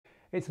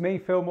It's me,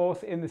 Phil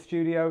Morse, in the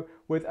studio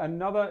with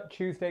another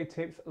Tuesday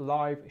Tips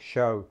live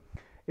show.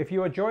 If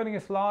you are joining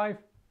us live,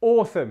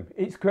 awesome.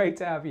 It's great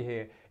to have you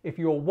here. If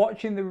you're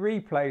watching the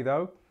replay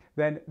though,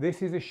 then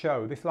this is a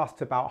show. This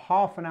lasts about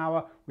half an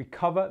hour. We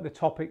cover the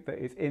topic that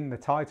is in the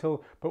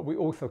title, but we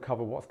also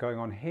cover what's going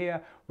on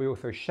here. We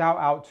also shout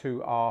out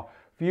to our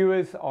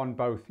viewers on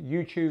both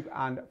YouTube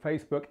and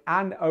Facebook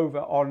and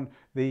over on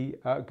the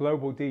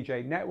Global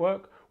DJ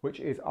Network, which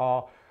is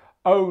our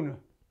own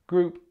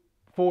group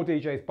for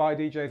DJs by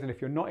DJs. And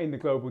if you're not in the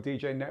Global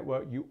DJ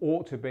Network, you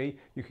ought to be.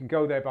 You can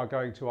go there by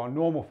going to our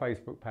normal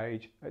Facebook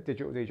page at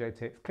Digital DJ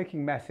Tips,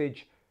 clicking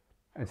message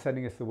and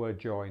sending us the word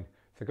join.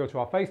 So go to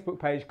our Facebook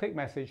page, click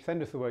message,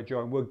 send us the word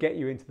join. We'll get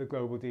you into the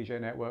Global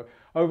DJ Network.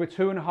 Over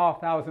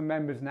 2,500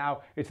 members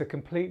now. It's a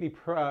completely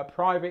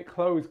private,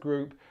 closed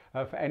group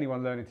for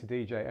anyone learning to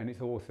DJ, and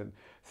it's awesome.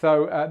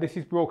 So this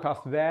is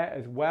broadcast there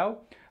as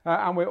well.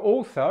 And we're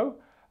also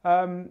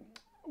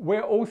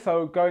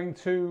going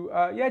to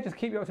just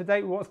keep you up to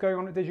date with what's going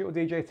on at Digital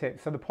DJ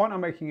Tips. So the point I'm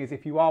making is,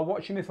 if you are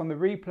watching this on the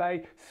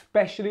replay,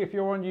 especially if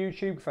you're on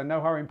YouTube, because I know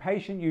how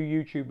impatient you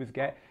YouTubers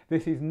get,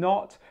 this is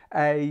not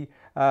a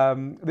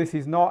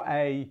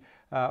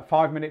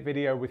 5-minute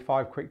video with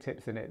 5 quick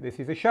tips in it. This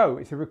is a show.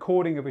 It's a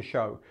recording of a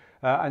show.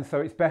 And so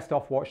it's best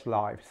off watched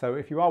live. So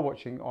if you are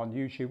watching on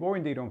YouTube or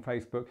indeed on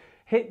Facebook,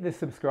 hit the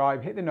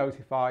subscribe, hit the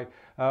notify,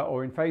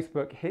 or in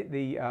Facebook, hit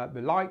the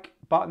like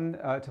button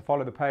to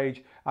follow the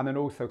page, and then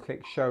also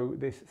click show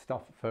this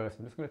stuff first.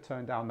 I'm just going to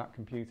turn down that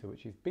computer,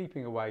 which is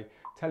beeping away,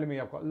 telling me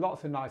I've got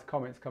lots of nice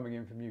comments coming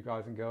in from you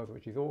guys and girls,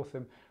 which is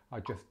awesome. I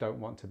just don't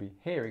want to be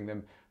hearing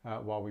them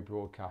while we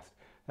broadcast.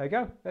 There you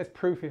go. There's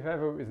proof, if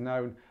ever it was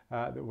known,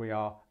 that we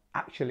are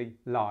actually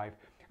live.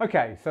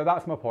 Okay, so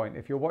that's my point.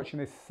 If you're watching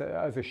this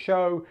as a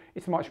show,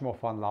 it's much more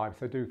fun live,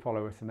 so do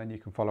follow us and then you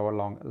can follow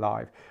along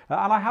live.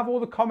 And I have all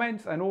the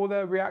comments and all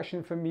the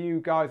reaction from you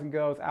guys and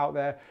girls out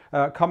there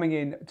coming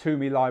in to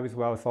me live as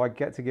well, so I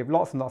get to give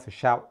lots and lots of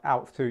shout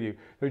outs to you.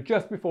 So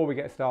just before we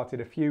get started,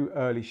 a few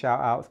early shout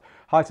outs.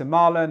 Hi to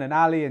Marlon and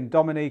Ali and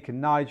Dominique and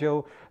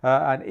Nigel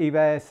and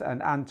Yves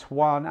and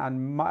Antoine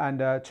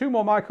and 2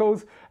 more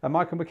Michaels,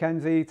 Michael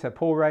McKenzie, to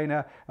Paul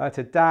Rayner,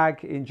 to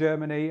Dag in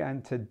Germany,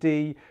 and to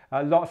D.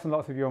 Lots and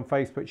lots of you on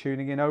Facebook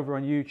tuning in. Over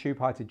on YouTube,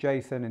 hi to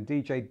Jason and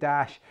DJ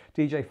Dash,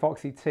 DJ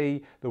Foxy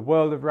T, The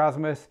World of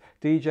Rasmus,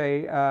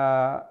 DJ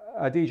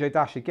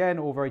Dash again,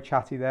 all very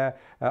chatty there.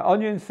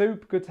 Onion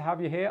Soup, good to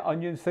have you here,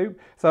 Onion Soup.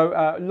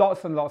 So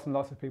lots and lots and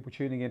lots of people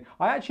tuning in.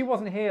 I actually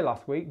wasn't here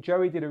last week.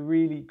 Joey did a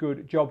really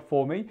good job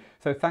for me,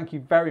 so thank you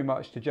very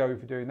much to Joey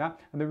for doing that.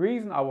 And the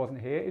reason I wasn't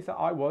here is that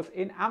I was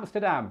in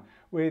Amsterdam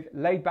with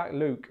Laidback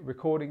Luke,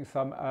 recording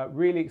some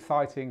really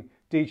exciting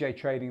DJ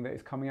training that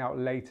is coming out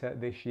later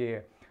this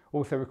year.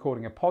 Also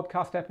recording a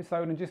podcast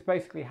episode and just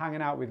basically hanging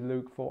out with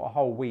Luke for a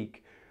whole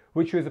week,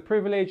 which was a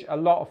privilege, a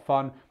lot of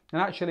fun. And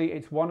actually,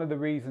 it's one of the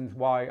reasons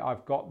why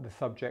I've got the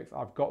subjects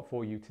I've got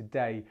for you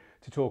today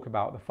to talk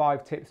about, the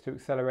 5 tips to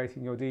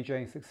accelerating your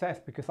DJing success,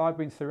 because I've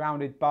been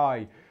surrounded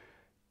by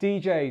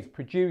DJs,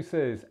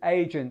 producers,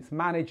 agents,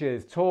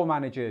 managers, tour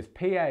managers,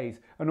 PAs,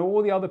 and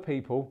all the other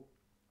people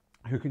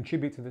who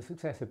contribute to the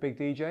success of big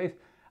DJs.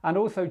 And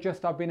also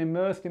just I've been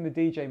immersed in the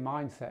DJ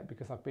mindset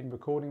because I've been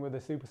recording with a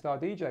superstar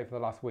DJ for the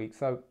last week.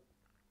 So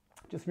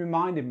just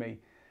reminded me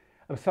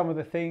of some of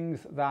the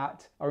things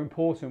that are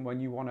important when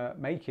you want to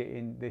make it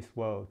in this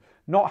world.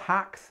 Not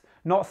hacks,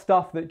 not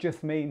stuff that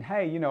just mean,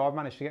 hey, you know, I've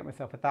managed to get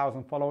myself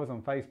 1,000 followers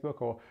on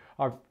Facebook, or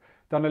I've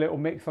done a little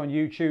mix on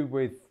YouTube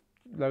with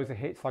loads of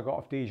hits I got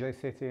off DJ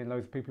City and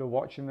loads of people are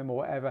watching them or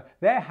whatever.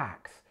 They're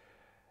hacks.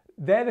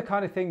 They're the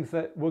kind of things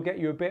that will get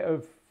you a bit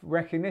of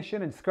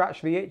recognition and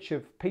scratch the itch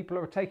of people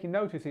who are taking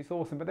notice. It's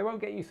awesome, but they won't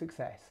get you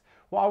success.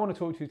 What I want to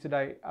talk to you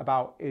today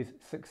about is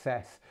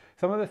success.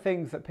 Some of the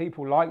things that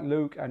people like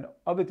Luke and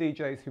other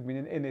DJs who've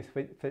been in this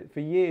for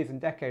years and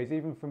decades,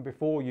 even from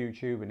before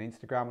YouTube and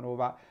Instagram and all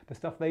that, the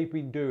stuff they've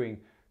been doing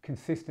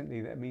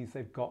consistently, that means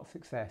they've got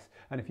success.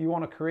 And if you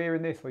want a career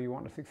in this, or you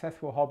want a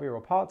successful hobby or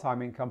a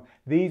part-time income,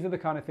 these are the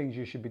kind of things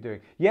you should be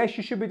doing. Yes,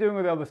 you should be doing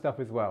with other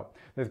stuff as well.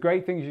 There's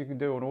great things you can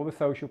do on all the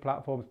social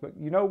platforms, but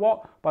you know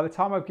what? By the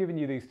time I've given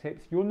you these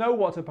tips, you'll know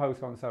what to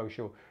post on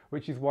social,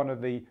 which is one of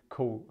the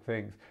cool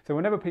things. So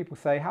whenever people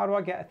say, how do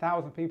I get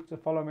 1,000 people to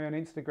follow me on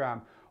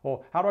Instagram?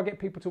 Or how do I get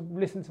people to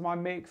listen to my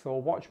mix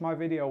or watch my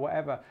video or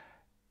whatever?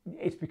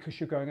 It's because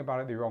you're going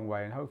about it the wrong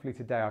way, and hopefully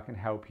today I can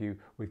help you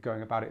with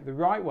going about it the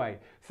right way.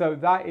 So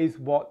that is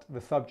what the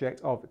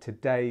subject of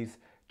today's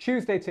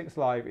Tuesday Tips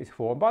Live is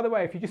for. And by the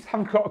way, if you just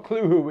haven't got a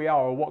clue who we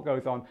are or what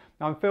goes on,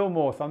 I'm Phil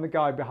Morse. I'm the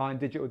guy behind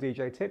Digital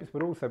DJ Tips,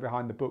 but also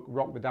behind the book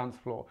Rock the Dance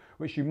Floor,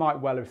 which you might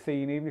well have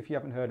seen, even if you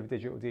haven't heard of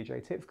Digital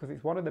DJ Tips, because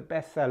it's one of the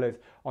best sellers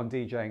on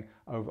DJing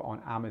over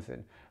on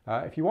Amazon.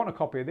 If you want a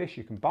copy of this,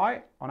 you can buy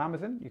it on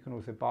Amazon. You can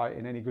also buy it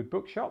in any good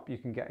bookshop. You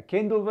can get a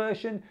Kindle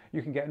version,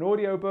 you can get an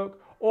audio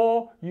book,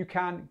 or you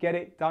can get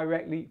it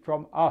directly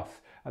from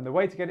us. And the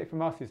way to get it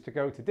from us is to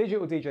go to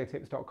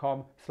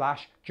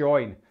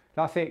digitaldjtips.com/join.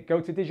 That's it. Go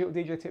to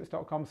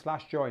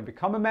digitaldjtips.com/join.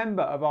 Become a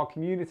member of our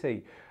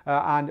community,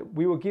 and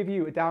we will give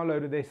you a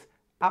download of this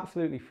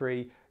absolutely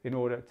free in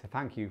order to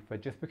thank you for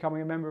just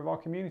becoming a member of our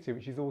community,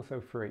 which is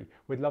also free.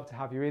 We'd love to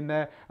have you in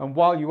there. And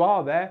while you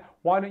are there,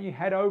 why don't you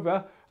head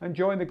over and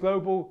join the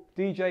Global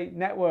DJ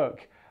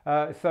Network?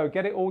 So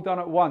get it all done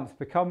at once.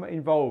 Become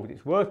involved.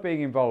 It's worth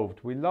being involved.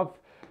 We love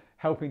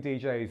helping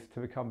DJs to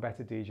become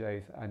better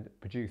DJs and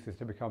producers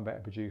to become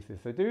better producers.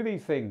 So do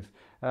these things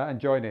and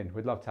join in.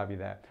 We'd love to have you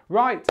there.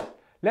 Right,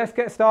 let's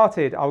get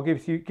started. I'll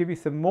give you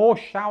some more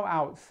shout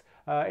outs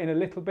in a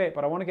little bit,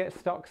 but I want to get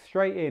stuck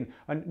straight in.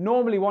 And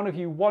normally one of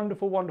you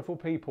wonderful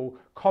people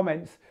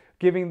comments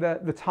giving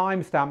the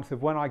timestamps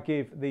of when I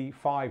give the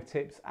 5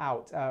 tips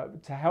out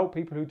to help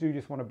people who do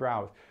just want to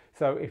browse.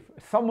 So if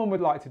someone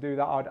would like to do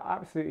that, I'd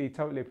absolutely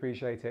totally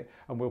appreciate it,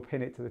 and we'll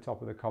pin it to the top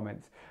of the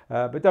comments.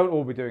 But don't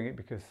all be doing it,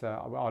 because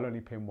I'll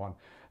only pin one.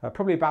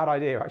 Probably a bad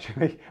idea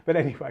actually, but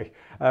anyway,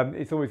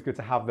 it's always good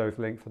to have those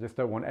links. I just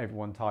don't want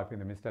everyone typing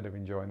them instead of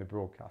enjoying the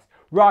broadcast.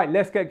 Right,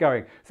 let's get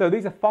going. So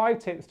these are 5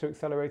 tips to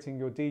accelerating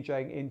your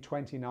DJing in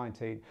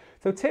 2019.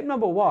 So tip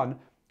number 1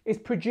 is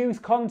produce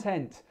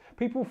content.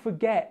 People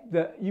forget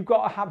that you've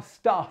got to have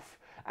stuff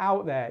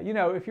out there. You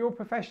know, if you're a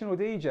professional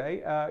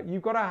DJ,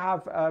 you've got to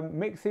have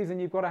mixes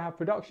and you've got to have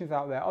productions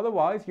out there.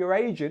 Otherwise, your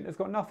agent has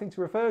got nothing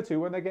to refer to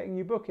when they're getting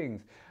you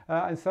bookings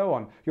and so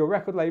on. Your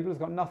record label has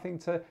got nothing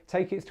to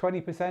take its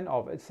 20%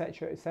 of,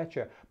 etc.,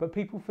 etc. But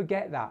people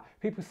forget that.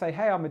 People say,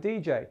 hey, I'm a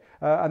DJ,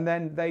 and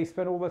then they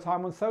spend all their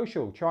time on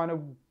social trying to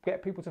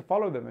get people to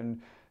follow them,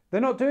 and they're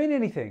not doing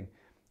anything.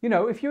 You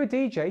know, if you're a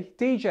DJ,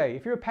 DJ.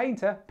 If you're a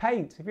painter,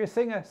 paint. If you're a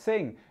singer,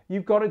 sing.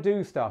 You've got to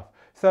do stuff.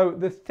 So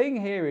the thing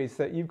here is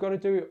that you've got to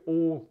do it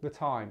all the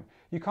time.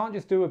 You can't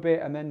just do a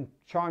bit and then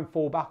try and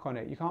fall back on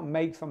it. You can't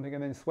make something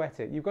and then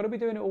sweat it. You've got to be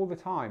doing it all the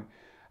time.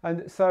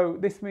 And so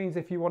this means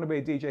if you want to be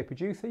a DJ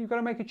producer, you've got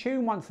to make a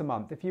tune once a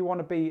month. If you want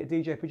to be a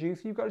DJ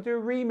producer, you've got to do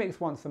a remix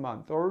once a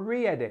month or a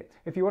re-edit.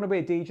 If you want to be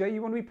a DJ,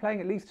 you want to be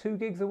playing at least 2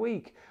 gigs a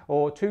week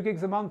or 2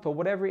 gigs a month or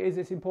whatever it is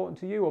that's important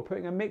to you, or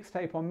putting a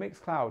mixtape on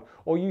Mixcloud,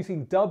 or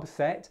using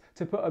Dubset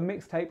to put a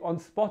mixtape on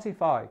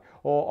Spotify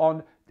or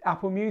on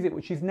Apple Music,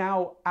 which is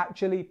now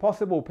actually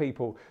possible,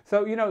 people.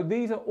 So, you know,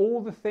 these are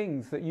all the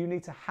things that you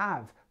need to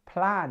have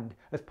planned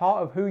as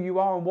part of who you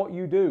are and what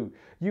you do.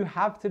 You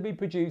have to be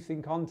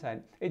producing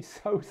content.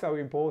 It's so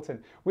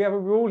important. We have a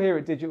rule here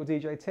at Digital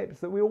DJ Tips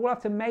that we all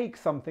have to make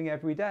something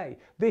every day.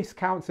 This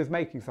counts as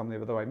making something,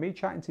 by the way. Me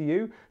chatting to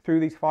you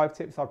through these 5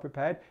 tips I've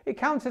prepared, it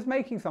counts as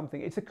making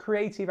something. It's a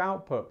creative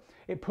output.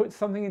 It puts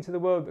something into the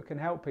world that can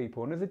help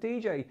people. And as a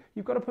DJ,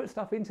 you've got to put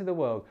stuff into the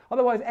world.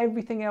 Otherwise,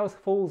 everything else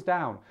falls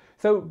down.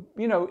 So,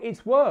 you know,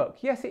 it's work.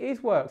 Yes, it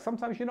is work.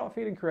 Sometimes you're not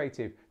feeling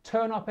creative.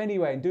 Turn up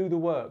anyway and do the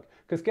work.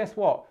 Because guess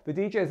what? The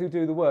DJs who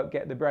do the work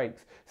get the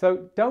breaks.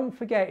 So don't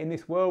forget, in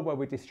this world where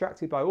we're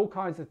distracted by all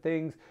kinds of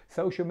things,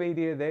 social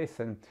media this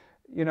and,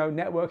 you know,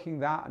 networking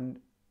that and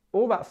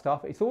all that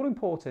stuff, it's all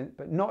important,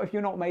 but not if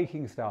you're not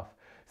making stuff.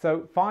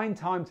 So find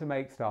time to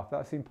make stuff.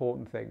 That's the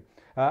important thing.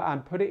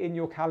 And put it in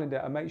your calendar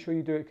and make sure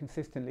you do it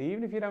consistently,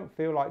 even if you don't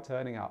feel like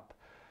turning up.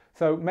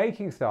 So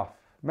making stuff,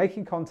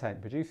 making content,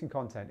 producing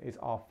content is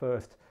our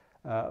first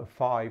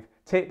 5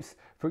 tips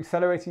for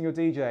accelerating your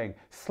DJing.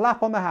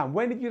 Slap on the hand.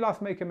 When did you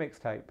last make a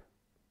mixtape?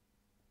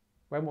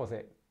 When was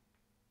it?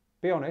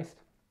 Be honest.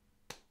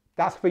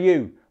 That's for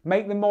you.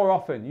 Make them more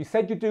often. You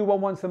said you'd do one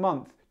once a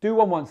month. Do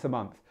one once a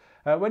month.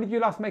 When did you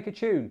last make a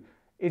tune?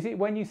 Is it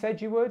when you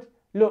said you would?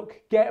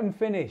 Look, get them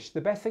finished.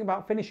 The best thing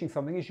about finishing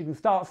something is you can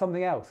start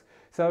something else.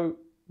 So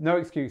no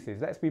excuses.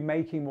 Let's be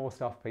making more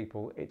stuff,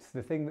 people. It's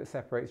the thing that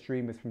separates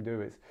dreamers from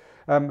doers.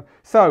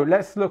 So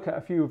let's look at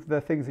a few of the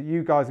things that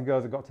you guys and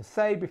girls have got to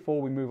say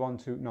before we move on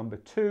to number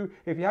 2.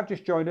 If you have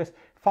just joined us,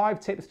 5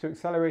 tips to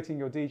accelerating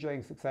your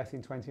DJing success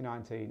in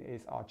 2019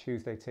 is our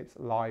Tuesday Tips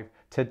live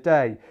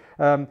today.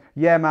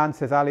 Yeah, man,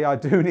 says Ali, I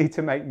do need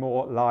to make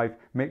more live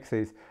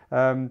mixes.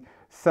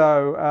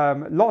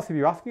 Lots of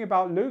you asking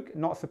about Luke,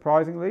 not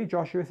surprisingly.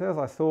 Joshua says,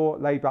 I saw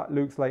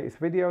Luke's latest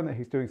video and that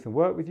he's doing some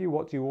work with you.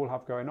 What do you all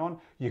have going on?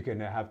 You're going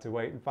to have to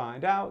wait and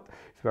find out.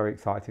 It's very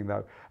exciting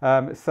though.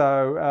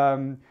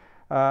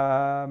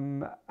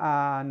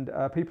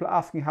 People are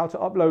asking how to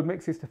upload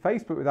mixes to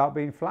Facebook without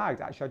being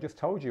flagged. Actually, I just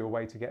told you a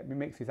way to get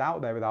mixes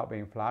out there without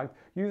being flagged.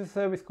 Use a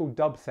service called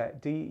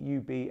Dubset,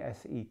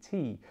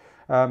 D-U-B-S-E-T.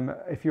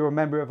 If you're a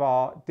member of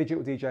our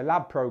Digital DJ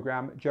Lab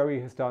program, Joey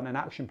has done an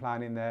action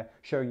plan in there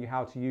showing you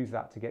how to use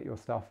that to get your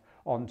stuff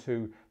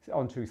onto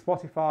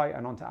Spotify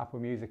and onto Apple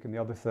Music and the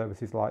other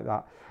services like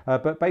that.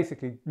 But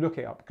basically, look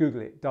it up,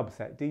 Google it,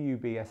 Dubset,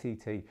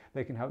 D-U-B-S-E-T.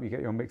 They can help you get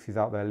your mixes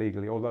out there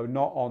legally, although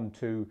not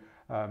onto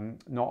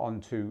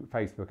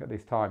Facebook at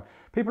this time.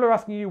 People are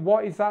asking you,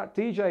 what is that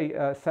DJ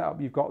setup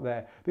you've got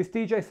there? This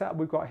DJ setup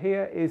we've got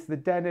here is the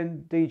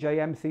Denon DJ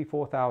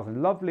MC4000.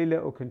 Lovely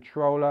little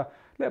controller.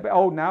 A little bit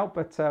old now,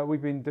 but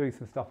we've been doing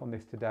some stuff on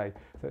this today.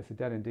 So it's a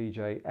Denon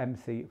DJ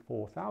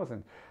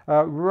MC4000.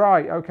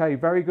 Right, okay,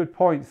 very good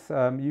points.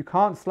 You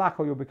can't slack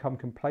or you'll become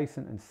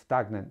complacent and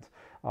stagnant.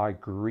 I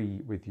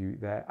agree with you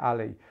there,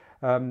 Ali.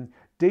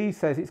 D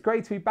says, it's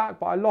great to be back,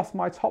 but I lost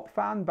my top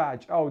fan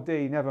badge. Oh,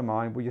 D, never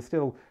mind. Well, you're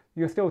still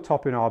you're still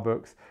top in our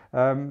books.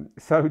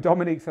 So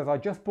Dominique says, I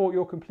just bought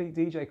your complete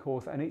DJ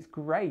course and it's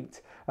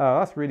great.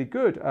 That's really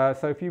good.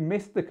 So if you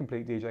missed the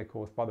complete DJ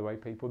course, by the way,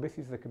 people, this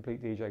is the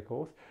complete DJ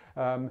course.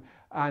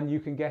 And you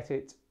can get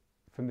it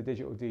from the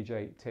Digital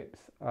DJ Tips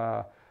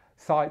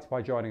site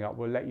by joining up.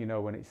 We'll let you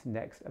know when it's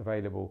next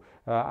available.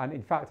 And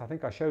in fact, I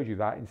think I showed you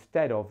that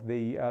instead of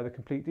the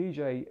complete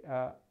DJ,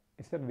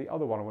 instead of the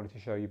other one I wanted to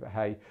show you, but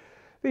hey,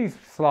 these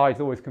slides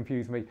always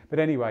confuse me. But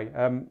anyway,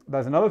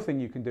 there's another thing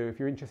you can do. If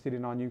you're interested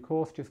in our new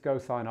course, just go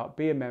sign up,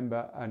 be a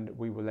member, and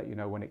we will let you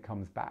know when it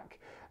comes back.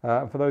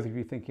 And for those of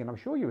you thinking, I'm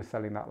sure you were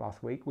selling that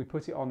last week, we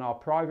put it on our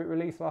private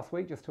release last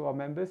week just to our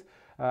members,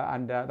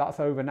 and that's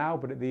over now,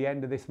 but at the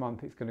end of this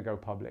month, it's going to go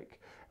public.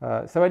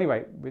 So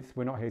anyway,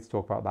 we're not here to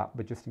talk about that,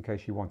 but just in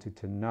case you wanted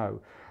to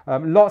know.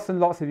 Lots and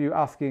lots of you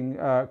asking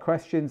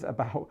questions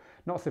about,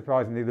 not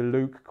surprisingly, the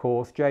Luke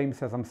course. James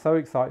says, I'm so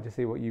excited to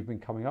see what you've been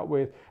coming up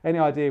with. Any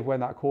idea of when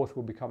that course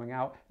will be coming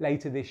out?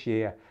 Later this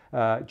year,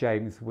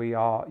 James. We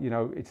are, you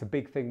know, it's a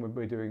big thing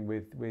we're doing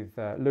with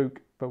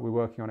Luke, but we're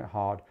working on it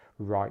hard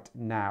right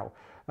now.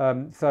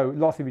 So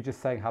lots of you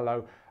just saying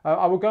hello.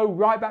 I will go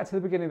right back to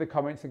the beginning of the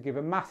comments and give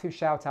a massive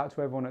shout out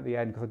to everyone at the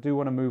end, because I do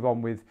want to move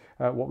on with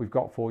what we've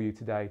got for you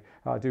today.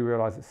 I do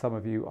realise that some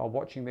of you are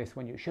watching this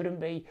when you shouldn't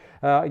be,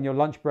 in your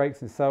lunch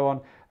breaks and so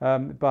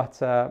on. But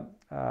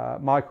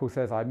Michael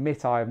says, I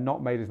admit I have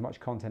not made as much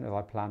content as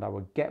I planned. I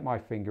will get my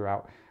finger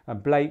out.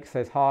 And Blake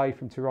says, hi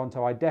from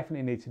Toronto. I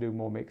definitely need to do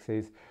more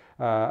mixes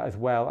as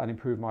well and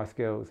improve my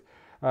skills.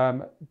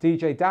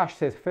 DJ Dash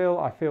says, Phil,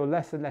 I feel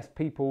less and less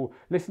people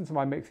listen to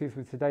my mixes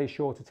with today's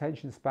short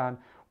attention span.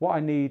 What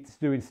I need to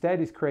do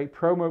instead is create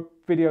promo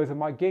videos of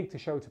my gig to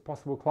show to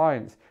possible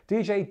clients.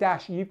 DJ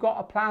Dash, you've got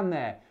a plan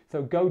there,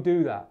 so go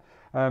do that.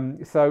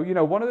 So, you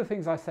know, one of the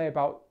things I say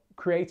about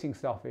creating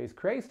stuff is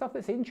create stuff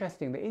that's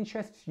interesting, that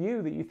interests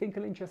you, that you think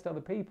will interest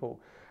other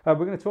people. We're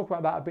going to talk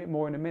about that a bit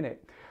more in a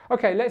minute.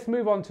 Okay, let's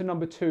move on to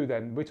number 2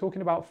 then. We're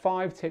talking about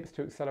 5 tips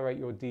to accelerate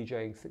your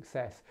DJing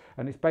success.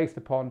 And it's based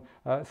upon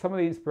some of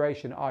the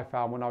inspiration I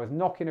found when I was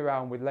knocking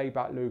around with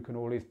Layback Luke and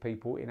all his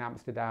people in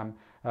Amsterdam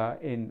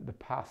in the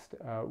past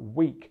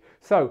week.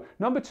 So,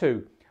 number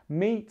 2,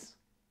 meet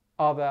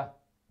other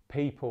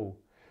people.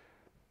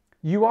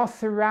 You are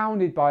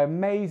surrounded by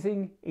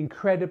amazing,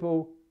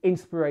 incredible,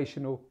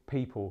 inspirational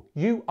people.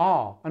 You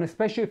are, and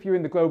especially if you're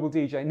in the Global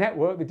DJ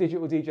Network, the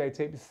Digital DJ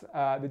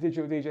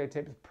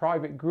Tips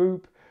private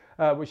group,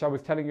 which I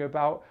was telling you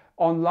about,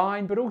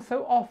 online, but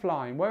also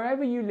offline.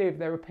 Wherever you live,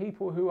 there are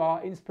people who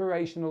are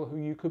inspirational, who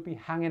you could be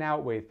hanging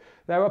out with.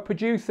 There are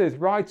producers,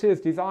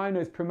 writers,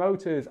 designers,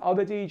 promoters,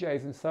 other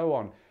DJs, and so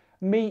on.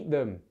 Meet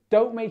them.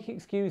 Don't make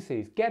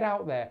excuses. Get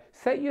out there.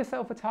 Set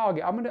yourself a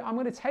target. I'm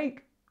gonna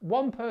take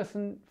one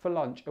person for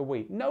lunch a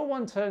week. No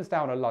one turns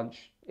down a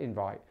lunch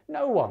invite.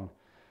 No one.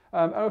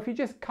 Or if you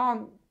just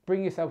can't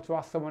bring yourself to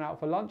ask someone out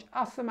for lunch,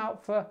 ask them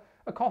out for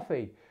a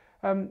coffee.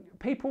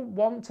 People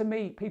want to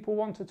meet. People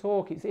want to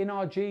talk. It's in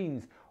our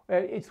genes.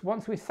 It's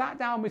once we sat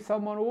down with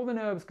someone, all the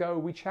nerves go,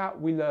 we chat,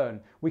 we learn,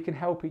 we can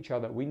help each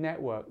other, we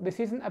network. This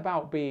isn't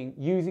about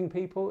using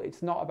people.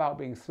 It's not about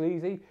being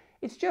sleazy.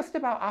 It's just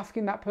about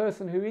asking that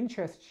person who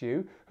interests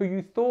you, who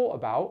you thought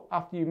about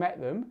after you met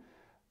them,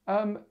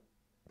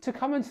 to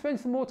come and spend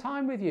some more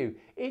time with you.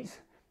 It's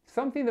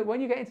something that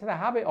when you get into the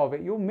habit of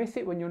it, you'll miss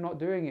it when you're not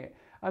doing it.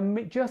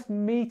 And just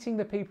meeting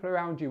the people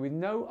around you with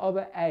no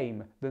other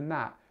aim than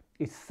that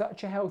is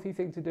such a healthy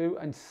thing to do,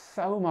 and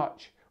so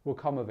much will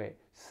come of it.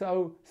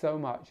 So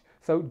much.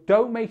 So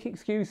don't make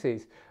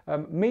excuses.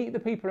 Meet the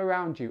people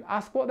around you.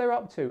 Ask what they're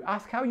up to.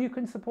 Ask how you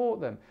can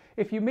support them.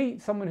 If you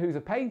meet someone who's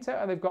a painter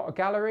and they've got a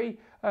gallery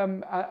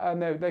and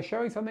they're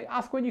showing something,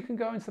 ask when you can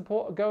go and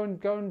support, go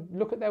and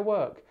look at their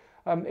work.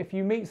 If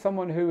you meet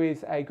someone who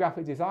is a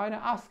graphic designer,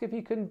 ask if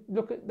you can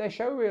look at their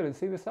showreel and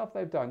see the stuff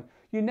they've done.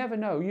 You never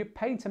know. Your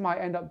painter might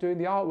end up doing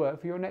the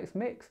artwork for your next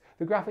mix.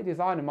 The graphic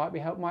designer might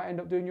end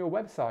up doing your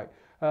website.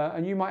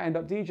 And you might end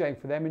up DJing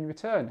for them in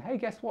return. Hey,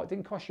 guess what? It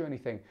didn't cost you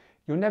anything.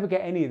 You'll never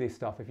get any of this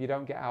stuff if you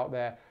don't get out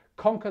there,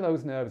 conquer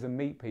those nerves and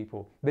meet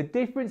people. The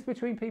difference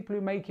between people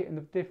who make it and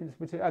the difference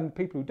between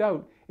people who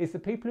don't is the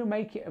people who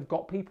make it have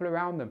got people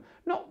around them.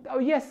 Not, oh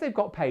yes, they've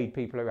got paid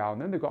people around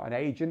them. They've got an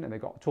agent and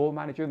they've got a tour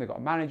manager and they've got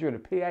a manager and a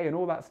PA and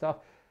all that stuff.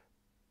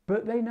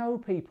 But they know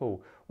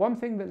people. One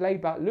thing that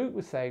Laidback Luke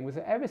was saying was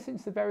that ever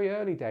since the very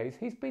early days,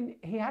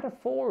 he had a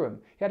forum.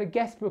 He had a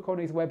guest book on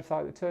his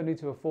website that turned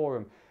into a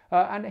forum.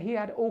 And he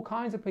had all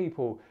kinds of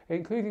people,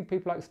 including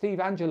people like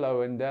Steve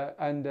Angelo and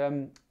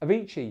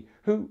Avicii,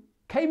 who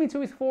came into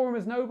his forum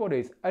as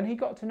nobodies, and he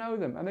got to know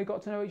them and they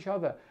got to know each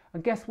other.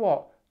 And guess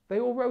what? They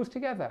all rose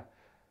together.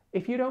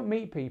 If you don't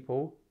meet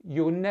people,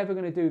 you're never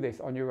going to do this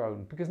on your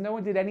own, because no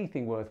one did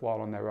anything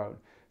worthwhile on their own.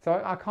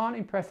 So I can't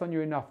impress on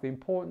you enough the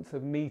importance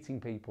of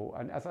meeting people.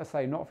 And as I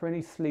say, not for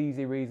any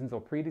sleazy reasons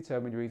or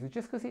predetermined reasons,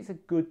 just because it's a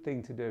good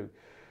thing to do.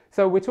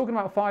 So we're talking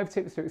about 5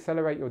 tips to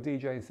accelerate your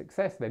DJing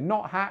success. They're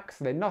not hacks,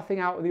 they're nothing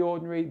out of the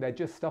ordinary, they're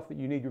just stuff that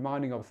you need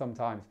reminding of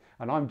sometimes,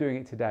 and I'm doing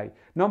it today.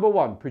 Number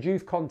 1,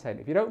 produce content.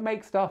 If you don't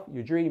make stuff,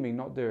 you're dreaming,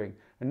 not doing.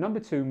 And number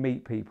 2,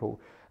 meet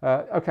people.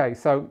 Okay,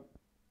 so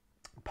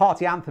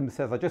Party Anthems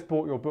says, I just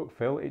bought your book,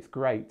 Phil. It's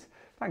great.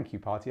 Thank you,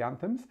 Party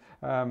Anthems.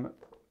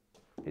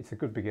 It's a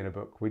good beginner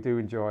book. We do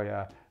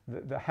enjoy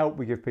the help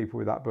we give people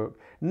with that book.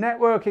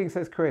 Networking,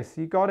 says Chris.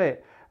 You got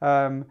it.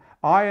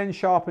 Iron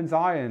sharpens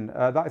iron.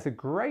 That is a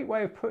great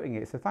way of putting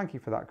it. So thank you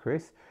for that,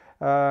 Chris.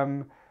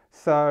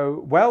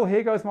 So, well,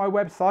 here goes my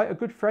website. A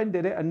good friend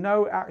did it and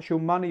no actual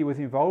money was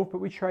involved, but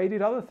we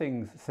traded other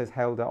things, says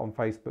Helder on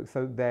Facebook.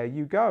 So there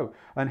you go.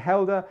 And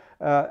Helder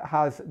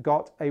has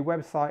got a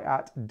website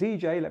at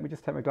DJ. Let me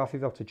just take my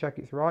glasses off to check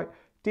it's right.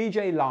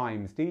 DJ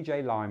Limes,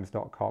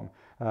 djlimes.com.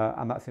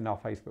 And that's in our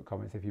Facebook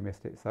comments if you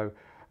missed it. So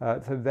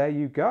there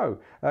you go.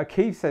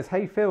 Keith says,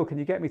 hey Phil, can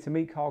you get me to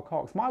meet Carl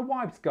Cox? My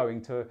wife's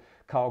going to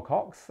Carl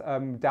Cox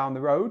down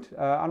the road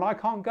and I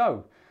can't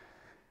go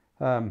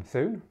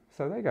soon.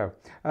 So there you go.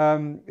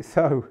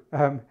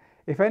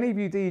 If any of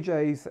you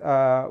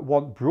DJs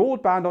want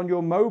broadband on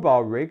your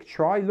mobile rig,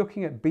 try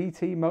looking at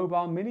BT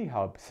Mobile Mini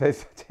Hub,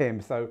 says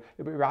Tim. So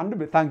a bit random,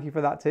 but thank you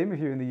for that, Tim, if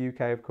you're in the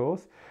UK, of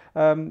course.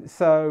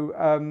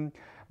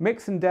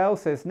 Mix and Dell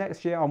says,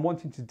 next year I'm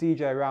wanting to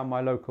DJ around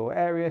my local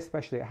area,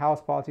 especially at house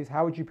parties.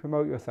 How would you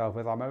promote yourself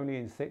as I'm only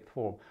in sixth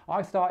form?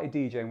 I started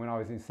DJing when I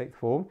was in sixth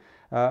form,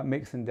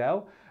 Mix and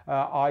Dell.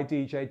 I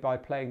DJ'd by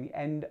playing the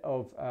end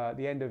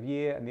of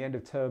year and the end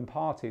of term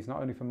parties,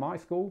 not only for my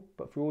school,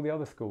 but for all the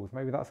other schools.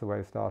 Maybe that's a way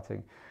of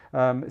starting.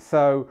 All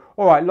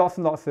right, lots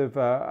and lots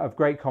of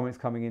great comments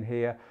coming in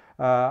here,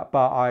 but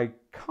I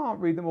can't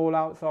read them all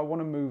out, so I want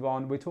to move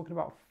on. We're talking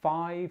about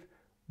 5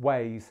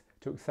 ways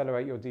to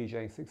accelerate your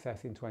DJing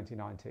success in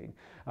 2019.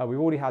 We've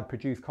already had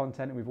produce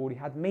content and we've already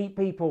had meet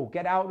people.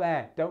 Get out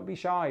there. Don't be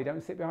shy.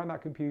 Don't sit behind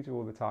that computer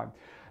all the time.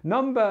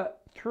 Number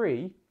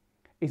 3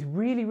 is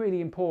really,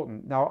 really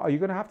important. Now, you're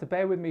going to have to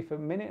bear with me for a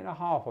minute and a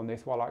half on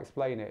this while I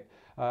explain it.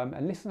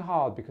 And listen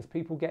hard because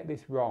people get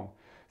this wrong.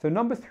 So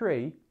number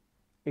 3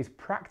 is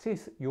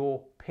practice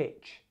your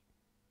pitch.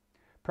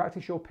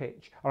 Practice your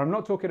pitch. And I'm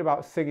not talking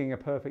about singing a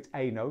perfect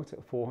A note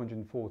at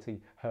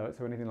 440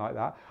 hertz or anything like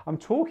that. I'm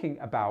talking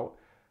about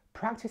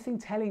practicing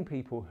telling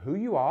people who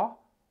you are,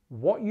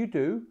 what you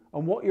do,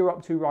 and what you're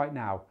up to right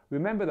now.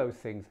 Remember those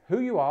things: who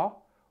you are,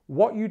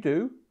 what you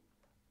do,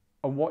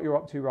 and what you're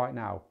up to right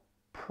now.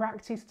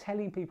 Practice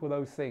telling people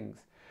those things.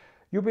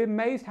 You'll be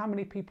amazed how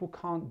many people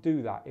can't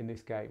do that in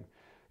this game.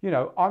 You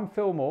know, I'm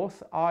Phil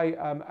Morse. I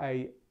am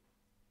a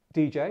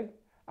DJ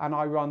and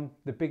I run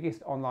the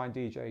biggest online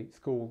DJ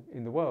school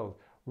in the world.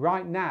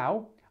 Right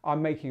now,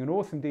 I'm making an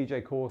awesome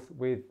DJ course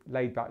with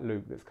Laid Back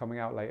Luke that's coming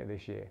out later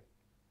this year.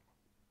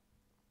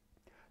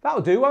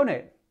 That'll do, won't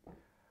it?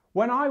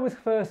 When I was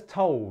first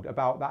told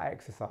about that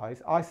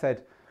exercise, I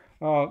said,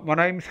 my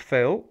name's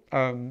Phil.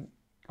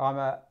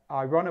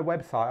 I run a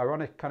website. I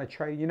run a kind of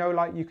trade. You know,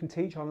 like you can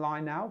teach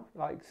online now,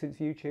 like since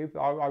YouTube.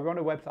 I run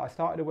a website. I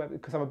started a website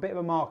because I'm a bit of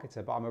a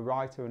marketer, but I'm a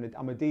writer and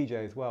I'm a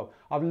DJ as well.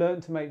 I've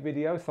learned to make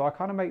videos, so I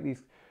kind of make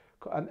these.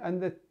 And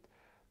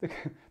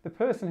the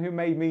person who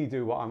made me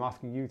do what I'm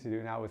asking you to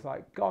do now was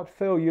like, God,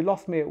 Phil, you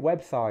lost me at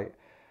website.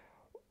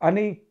 And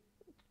he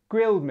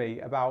grilled me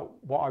about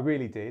what I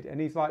really did, and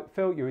he's like,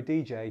 Phil, you're a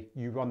DJ,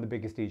 you run the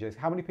biggest DJs.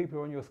 How many people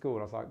are on your school?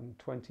 I was like,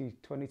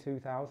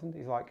 22,000.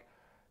 He's like,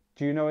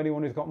 do you know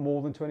anyone who's got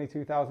more than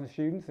 22,000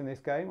 students in this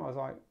game? I was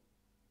like,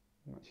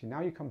 actually,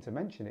 now you come to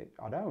mention it,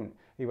 I don't.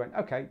 He went,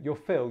 okay, you're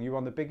Phil, you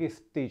run the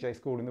biggest DJ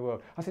school in the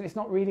world. I said, it's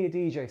not really a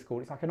DJ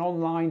school, it's like an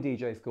online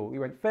DJ school. He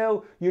went,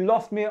 Phil, you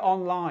lost me at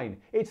online.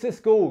 It's a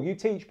school, you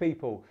teach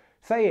people.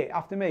 Say it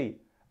after me.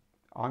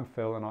 I'm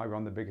Phil and I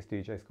run the biggest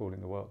DJ school in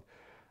the world.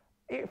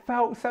 It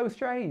felt so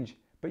strange,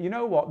 but you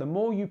know what? The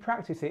more you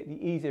practice it, the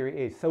easier it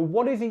is. So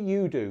what is it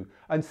you do?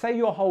 And say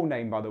your whole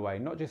name, by the way,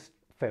 not just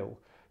Phil.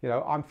 You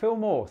know, I'm Phil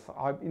Morse.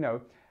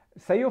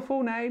 Say your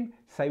full name,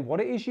 say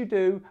what it is you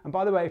do. And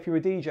by the way, if you're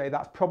a DJ,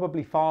 that's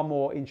probably far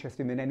more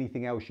interesting than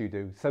anything else you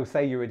do. So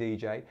say you're a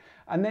DJ,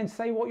 and then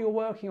say what you're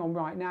working on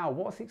right now.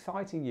 What's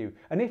exciting you?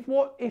 And if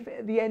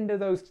at the end of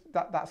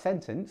that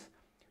sentence,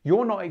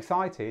 you're not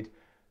excited,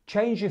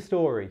 change your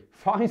story.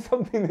 Find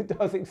something that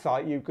does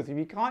excite you, because if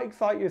you can't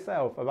excite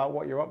yourself about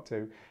what you're up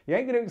to, you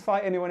ain't going to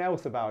excite anyone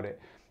else about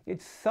it.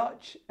 It's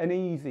such an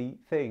easy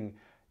thing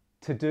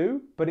to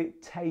do, but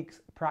it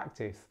takes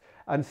practice.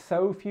 And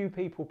so few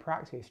people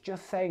practice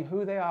just saying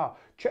who they are.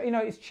 You know,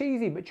 it's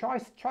cheesy, but try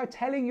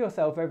telling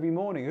yourself every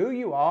morning who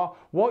you are,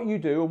 what you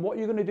do, and what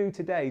you're going to do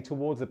today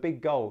towards a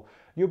big goal.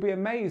 You'll be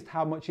amazed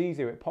how much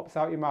easier it pops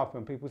out your mouth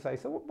when people say,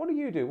 so what do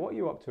you do? What are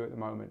you up to at the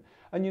moment?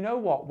 And you know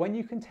what? When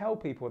you can tell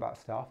people that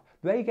stuff,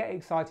 they get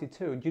excited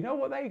too. And you know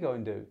what they go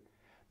and do?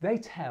 They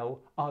tell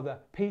other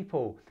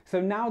people. So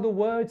now the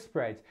word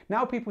spreads.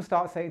 Now people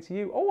start saying to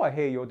you, oh, I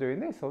hear you're doing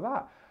this or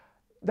that.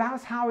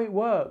 That's how it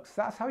works.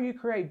 That's how you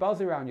create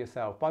buzz around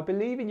yourself, by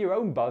believing your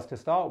own buzz to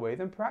start with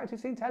and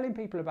practicing telling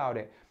people about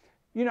it.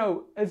 You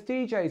know, as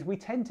DJs, we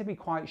tend to be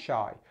quite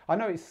shy. I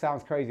know it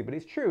sounds crazy, but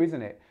it's true,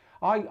 isn't it?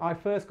 I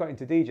first got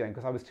into DJing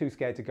because I was too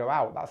scared to go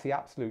out. That's the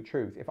absolute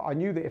truth. If I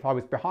knew that if I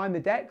was behind the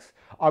decks,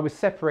 I was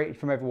separated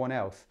from everyone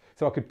else,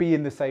 so I could be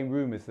in the same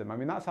room as them. I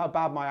mean, that's how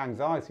bad my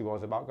anxiety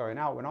was about going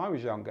out when I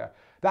was younger.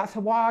 That's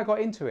why I got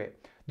into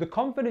it. The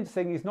confidence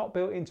thing is not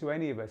built into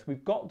any of us.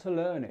 We've got to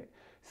learn it.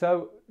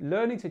 So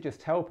learning to just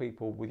tell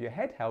people with your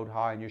head held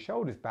high and your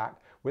shoulders back,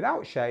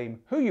 without shame,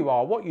 who you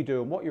are, what you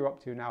do and what you're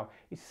up to now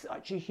is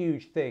such a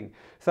huge thing.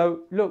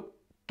 So look,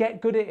 get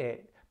good at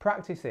it,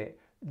 practice it,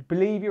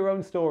 believe your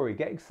own story,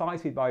 get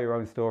excited by your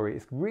own story.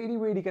 It's really,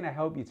 really going to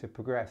help you to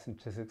progress and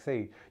to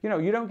succeed. You know,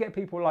 you don't get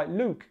people like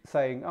Luke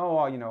saying,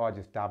 oh, you know, I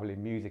just dabble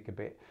in music a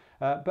bit.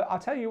 But I'll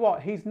tell you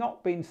what, he's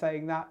not been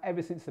saying that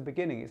ever since the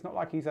beginning. It's not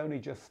like he's only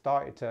just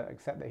started to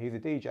accept that he's a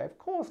DJ. Of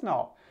course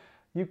not.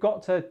 You've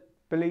got to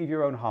believe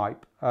your own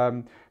hype.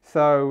 The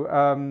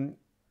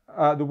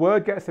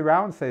word gets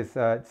around,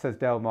 says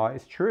Delmar.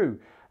 It's true.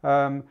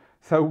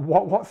 So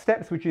what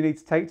steps would you need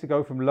to take to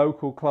go from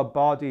local club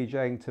bar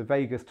DJing to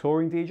Vegas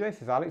touring DJ,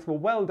 says Alex.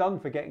 Well done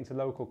for getting to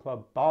local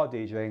club bar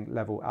DJing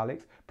level,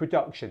 Alex.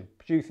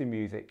 Producing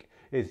music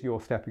is your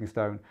stepping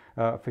stone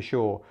for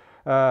sure.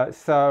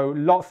 So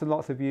lots and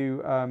lots of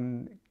you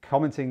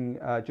commenting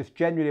just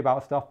generally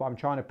about stuff, but I'm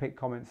trying to pick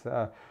comments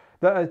that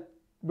are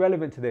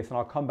relevant to this, and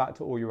I'll come back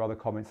to all your other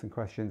comments and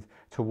questions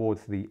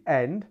towards the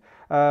end.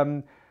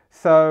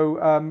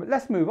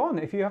 Let's move on.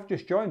 If you have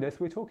just joined us,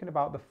 we're talking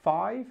about the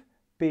 5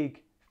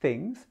 big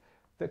things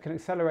that can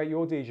accelerate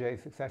your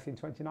DJing success in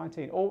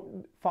 2019, or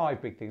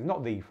 5 big things,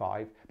 not the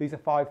 5. These are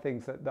 5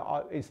 things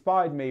that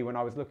inspired me when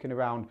I was looking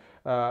around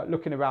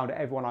at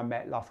everyone I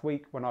met last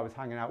week when I was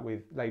hanging out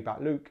with Laid Back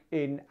Luke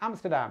in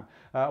Amsterdam.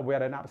 We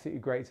had an absolutely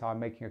great time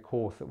making a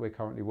course that we're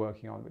currently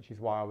working on, which is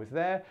why I was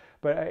there.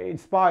 But it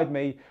inspired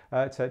me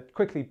to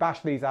quickly bash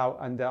these out,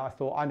 and I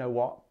thought, I know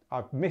what?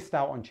 I've missed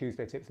out on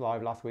Tuesday Tips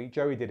Live last week.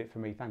 Joey did it for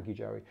me. Thank you,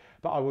 Joey.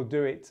 But I will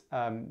do it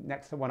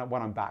next when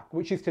I'm back,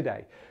 which is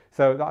today.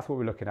 So that's what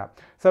we're looking at.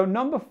 So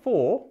number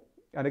 4,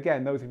 and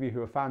again, those of you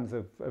who are fans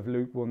of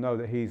Luke will know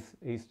that he's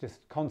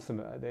just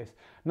consummate at this.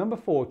 Number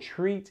 4,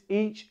 treat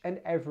each and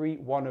every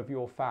one of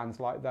your fans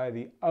like they're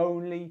the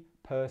only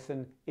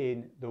person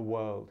in the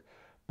world.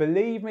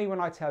 Believe me when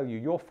I tell you,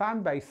 your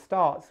fan base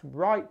starts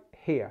right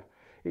here.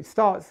 It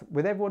starts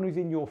with everyone who's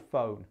in your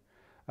phone,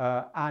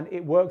 and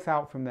it works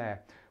out from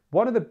there.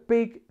 One of the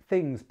big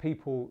things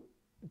people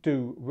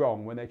do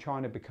wrong when they're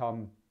trying to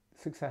become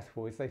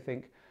successful is they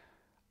think,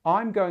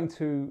 I'm going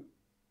to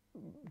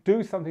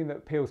do something that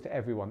appeals to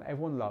everyone, that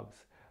everyone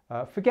loves.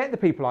 Forget the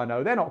people I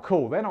know, they're not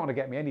cool, they're not going to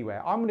get me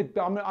anywhere. I'm going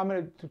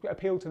to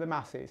appeal to the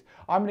masses.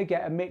 I'm going to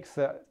get a mix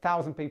that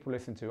 1,000 people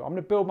listen to. I'm going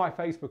to build my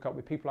Facebook up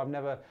with people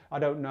I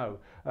don't know.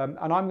 And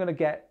I'm going to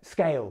get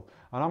scale,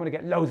 and I'm going to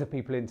get loads of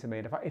people into me.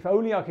 And if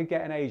only I could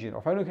get an agent, or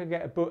if only I could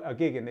get a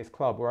gig in this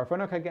club, or if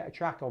only I could get a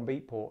track on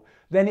Beatport,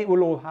 then it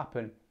will all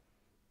happen.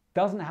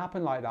 Doesn't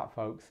happen like that,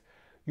 folks.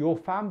 Your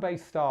fan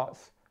base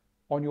starts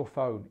on your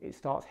phone. It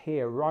starts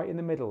here, right in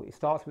the middle. It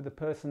starts with the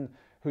person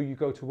who you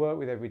go to work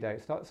with every day.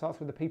 It starts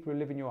with the people who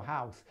live in your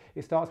house.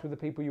 It starts with the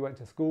people you went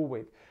to school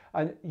with.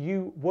 And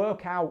you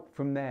work out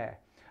from there.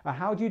 And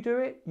how do you do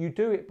it? You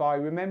do it by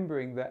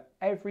remembering that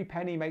every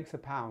penny makes a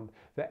pound,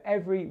 that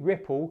every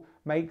ripple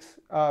makes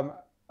a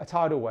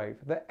tidal wave,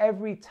 that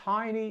every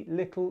tiny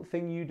little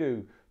thing you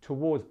do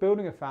towards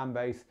building a fan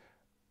base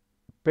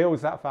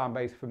builds that fan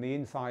base from the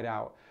inside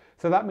out.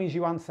 So that means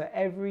you answer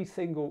every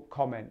single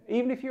comment.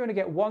 Even if you only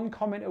get 1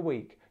 comment a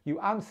week, you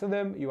answer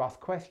them, you ask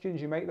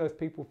questions, you make those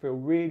people feel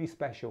really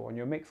special on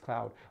your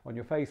Mixcloud, on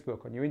your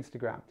Facebook, on your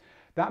Instagram.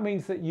 That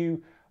means that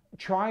you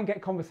try and get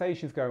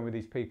conversations going with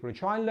these people and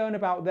try and learn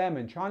about them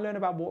and try and learn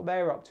about what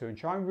they're up to and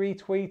try and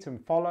retweet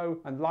and follow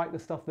and like the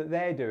stuff that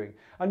they're doing.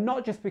 And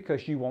not just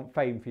because you want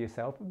fame for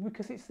yourself, but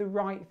because it's the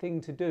right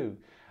thing to do.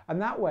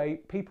 And that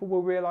way, people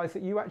will realize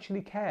that you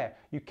actually care.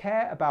 You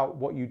care about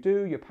what you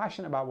do, you're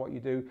passionate about what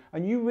you do,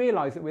 and you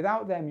realize that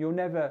without them, you're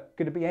never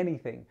going to be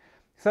anything.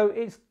 So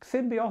it's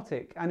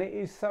symbiotic, and it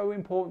is so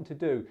important to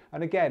do.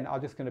 And again,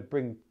 I'm just going to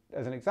bring,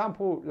 as an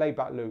example, Laid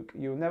Back Luke.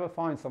 You'll never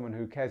find someone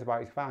who cares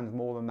about his fans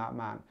more than that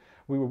man.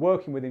 We were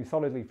working with him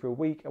solidly for a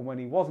week, and when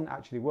he wasn't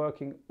actually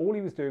working, all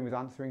he was doing was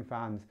answering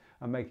fans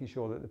and making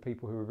sure that the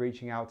people who were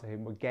reaching out to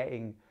him were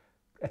getting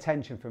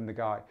attention from the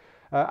guy.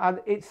 And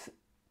it's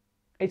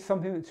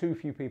something that too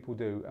few people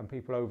do, and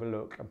people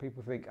overlook, and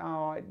people think,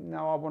 oh,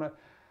 no,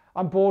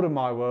 I'm bored of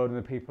my world and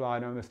the people I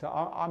know and the stuff.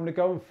 I'm going to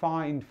go and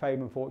find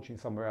fame and fortune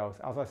somewhere else.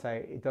 As I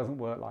say, it doesn't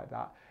work like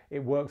that. It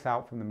works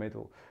out from the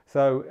middle.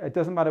 So it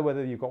doesn't matter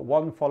whether you've got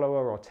 1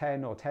 follower or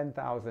 10 or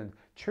 10,000.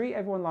 Treat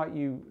everyone like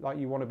you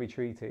want to be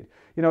treated.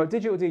 You know, at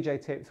Digital DJ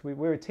Tips,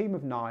 we're a team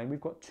of 9. We've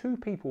got 2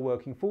 people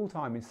working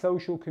full-time in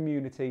social,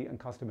 community and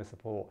customer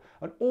support.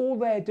 And all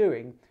they're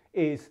doing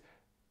is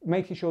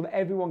making sure that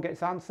everyone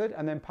gets answered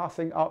and then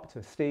passing up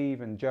to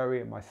Steve and Joey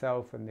and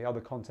myself and the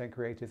other content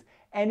creators,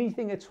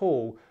 anything at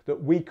all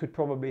that we could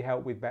probably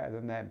help with better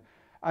than them.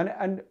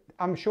 And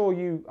I'm sure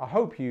I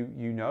hope you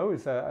know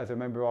as a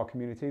member of our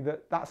community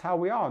that that's how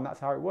we are and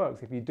that's how it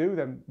works. If you do,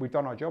 then we've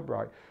done our job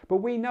right. But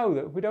we know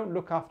that if we don't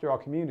look after our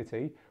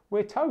community,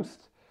 we're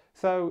toast.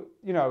 So,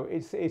 you know,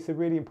 it's a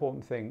really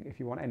important thing if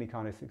you want any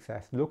kind of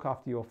success. Look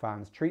after your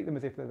fans. Treat them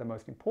as if they're the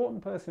most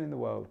important person in the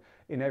world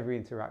in every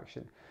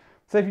interaction.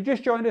 So if you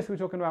just joined us, we're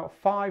talking about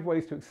 5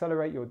 ways to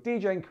accelerate your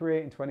DJing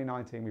career in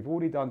 2019. We've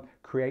already done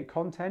create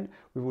content.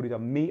 We've already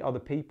done meet other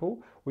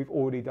people. We've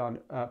already done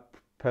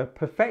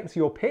perfect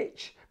your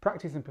pitch,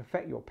 practice and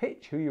perfect your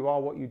pitch, who you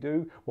are, what you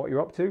do, what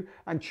you're up to,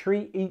 and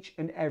treat each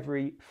and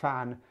every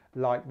fan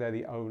like they're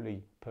the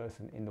only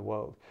person in the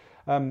world.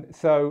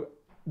 So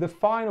the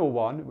final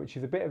one, which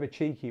is a bit of a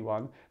cheeky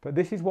one, but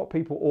this is what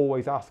people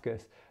always ask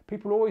us.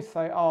 People always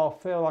say, oh,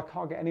 Phil, I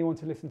can't get anyone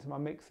to listen to my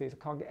mixes.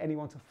 I can't get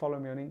anyone to follow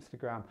me on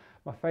Instagram.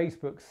 My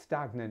Facebook's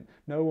stagnant.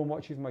 No one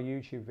watches my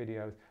YouTube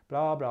videos,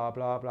 blah, blah,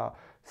 blah, blah.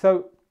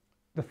 So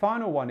the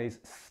final one is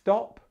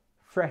stop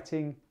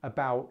fretting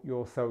about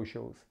your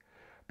socials,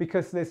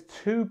 because there's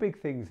 2 big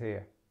things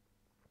here.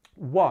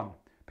 One,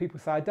 people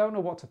say, I don't know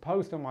what to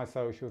post on my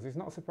socials. It's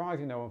not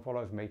surprising no one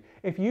follows me.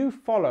 If you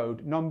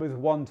followed numbers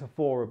 1 to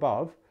 4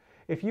 above,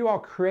 if you are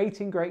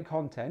creating great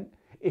content,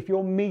 if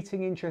you're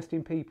meeting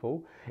interesting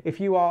people, if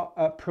you are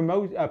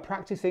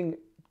practicing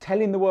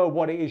telling the world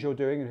what it is you're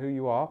doing and who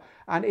you are,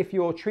 and if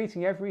you're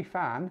treating every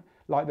fan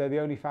like they're the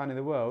only fan in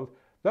the world,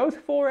 those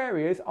 4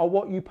 areas are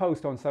what you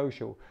post on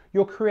social.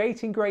 You're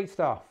creating great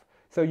stuff.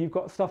 So you've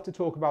got stuff to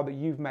talk about that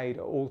you've made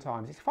at all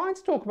times. It's fine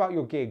to talk about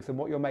your gigs and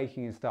what you're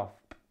making and stuff.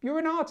 You're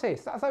an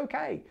artist, that's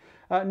okay.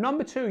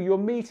 Number 2, you're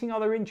meeting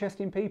other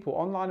interesting people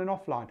online and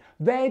offline.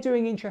 They're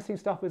doing interesting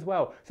stuff as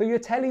well. So you're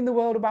telling the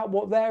world about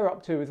what they're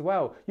up to as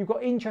well. You've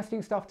got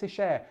interesting stuff to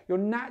share. You're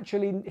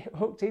naturally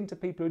hooked into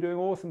people who are doing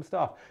awesome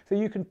stuff. So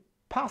you can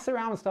pass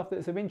around stuff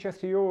that's of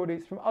interest to your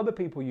audience from other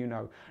people you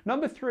know.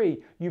 Number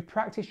 3, you've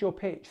practiced your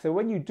pitch. So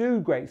when you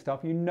do great stuff,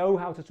 you know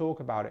how to talk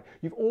about it.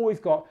 You've always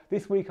got,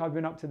 this week I've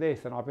been up to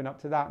this and I've been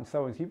up to that and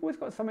so on. So you've always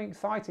got something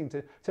exciting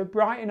to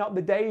brighten up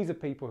the days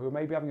of people who are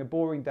maybe having a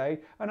boring day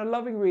and are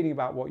loving reading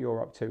about what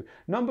you're up to.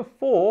 Number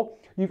 4,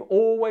 you've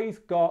always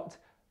got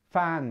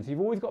fans. You've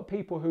always got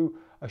people who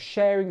are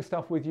sharing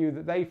stuff with you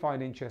that they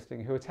find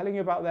interesting, who are telling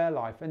you about their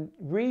life and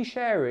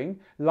resharing,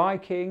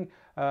 liking,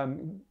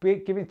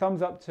 giving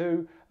thumbs up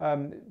to,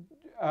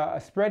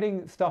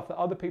 spreading stuff that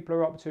other people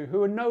are up to,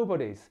 who are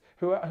nobodies,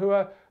 who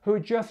are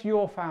just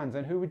your fans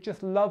and who would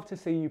just love to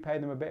see you pay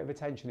them a bit of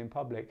attention in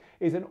public,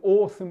 is an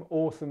awesome,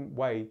 awesome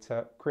way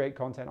to create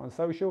content on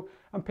social,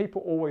 and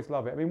people always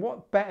love it. I mean,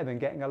 what better than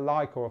getting a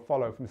like or a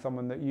follow from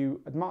someone that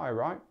you admire,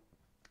 right?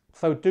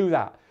 So do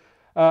that.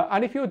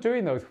 And if you're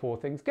doing those 4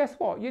 things, guess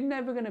what? You're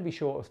never going to be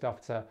short of stuff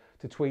to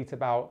tweet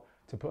about,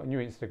 to put on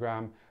your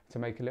Instagram, to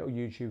make a little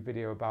YouTube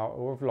video about,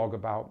 or a vlog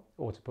about,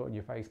 or to put on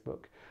your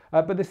Facebook.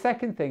 But the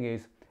second thing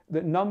is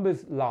that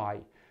numbers lie.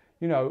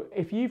 You know,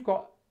 if you've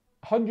got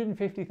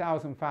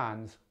 150,000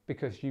 fans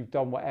because you've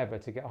done whatever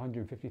to get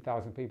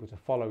 150,000 people to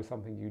follow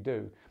something you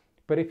do,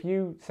 but if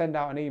you send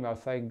out an email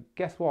saying,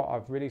 guess what,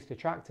 I've released a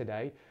track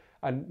today,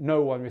 and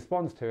no one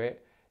responds to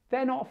it,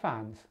 they're not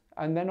fans.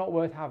 And they're not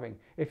worth having.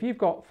 If you've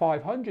got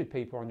 500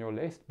 people on your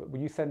list, but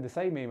when you send the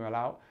same email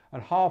out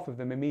and half of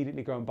them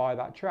immediately go and buy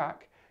that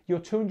track, you're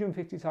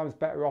 250 times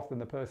better off than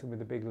the person with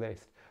the big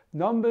list.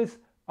 Numbers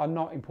are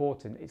not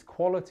important. It's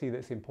quality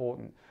that's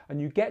important. And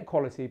you get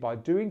quality by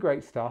doing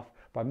great stuff,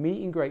 by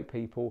meeting great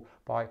people,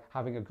 by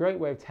having a great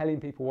way of telling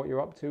people what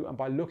you're up to, and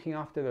by looking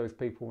after those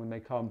people when they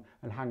come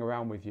and hang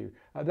around with you.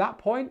 At that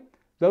point,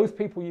 those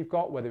people you've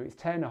got, whether it's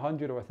 10,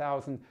 100 or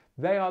 1,000,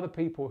 they are the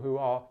people who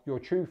are your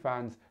true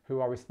fans, who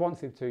are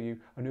responsive to you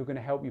and who are going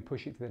to help you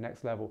push it to the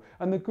next level.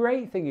 And the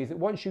great thing is that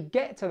once you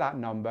get to that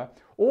number,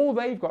 all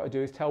they've got to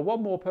do is tell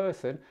one more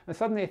person and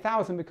suddenly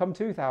 1,000 become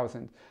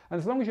 2,000. And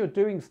as long as you're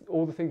doing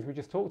all the things we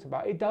just talked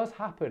about, it does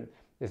happen.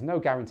 There's no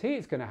guarantee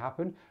it's going to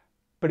happen,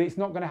 but it's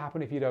not going to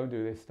happen if you don't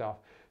do this stuff.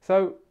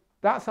 So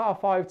that's our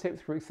 5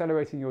 tips for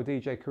accelerating your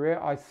DJ career.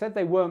 I said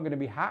they weren't going to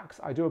be hacks.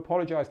 I do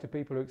apologize to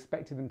people who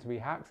expected them to be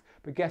hacks,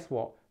 but guess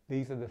what?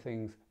 These are the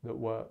things that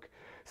work.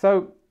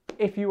 So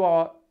if you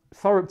are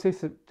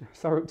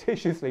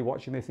surreptitiously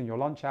watching this in your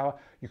lunch hour,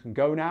 you can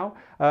go now.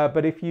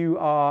 But if you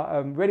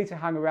are ready to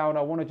hang around,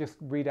 I want to just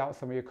read out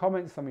some of your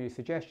comments, some of your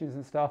suggestions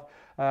and stuff,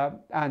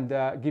 and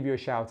give you a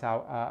shout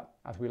out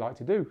as we like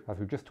to do, as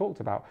we've just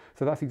talked about.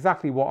 So that's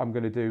exactly what I'm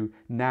going to do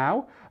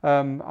now.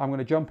 I'm going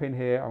to jump in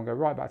here. I'm going to go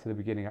right back to the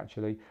beginning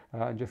actually,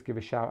 and just give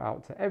a shout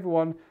out to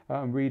everyone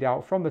and read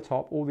out from the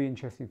top all the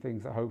interesting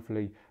things that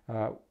hopefully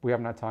we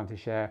haven't had time to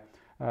share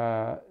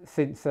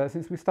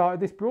since we started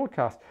this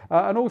broadcast.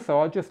 And also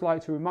I'd just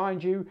like to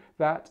remind you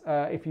that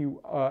if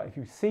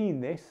you've seen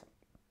this,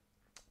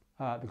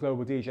 the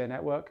Global DJ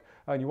Network,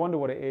 and you wonder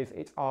what it is,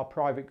 it's our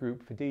private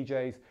group for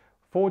DJs,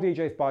 for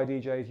DJs by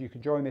DJs. You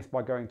can join this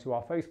by going to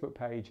our Facebook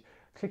page,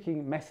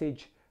 clicking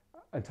message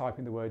and type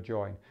in the word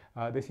join.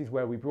 This is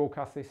where we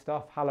broadcast this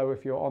stuff. Hello,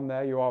 if you're on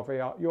there, you're our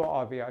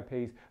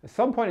VIPs. At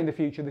some point in the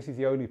future, this is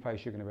the only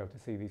place you're going to be able to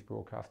see these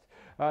broadcasts.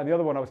 The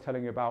other one I was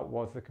telling you about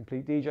was the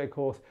complete DJ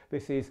course.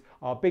 This is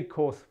our big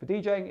course for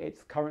DJing.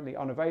 It's currently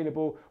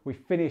unavailable. We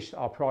finished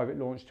our private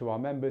launch to our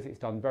members. It's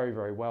done very,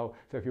 very well.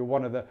 So if you're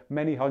one of the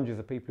many hundreds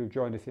of people who've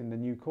joined us in the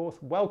new course,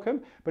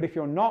 welcome. But if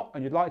you're not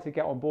and you'd like to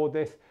get on board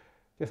this,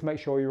 just make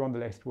sure you're on the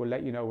list. We'll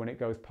let you know when it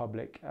goes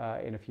public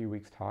in a few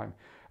weeks' time.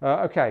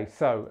 Okay,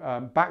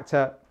 so back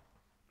to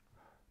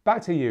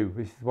you.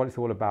 This is what it's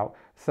all about.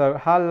 So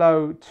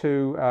hello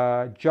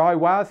to Jai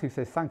Waz, who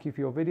says thank you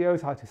for your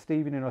videos. Hi to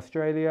Stephen in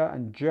Australia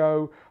and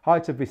Joe. Hi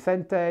to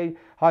Vicente.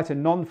 Hi to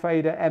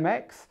Non-Fader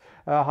MX.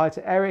 Hi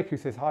to Eric, who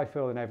says hi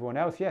Phil and everyone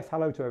else. Yes,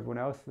 hello to everyone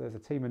else. There's a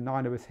team of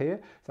 9 of us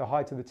here. So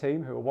hi to the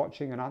team who are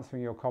watching and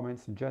answering your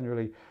comments and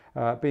generally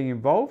being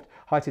involved.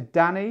 Hi to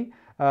Danny.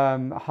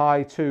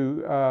 Hi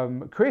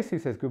to Chris, who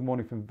says good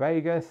morning from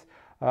Vegas.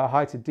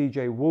 Hi to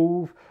DJ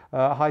Wolf.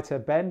 Hi to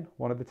Ben,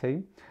 one of the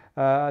team.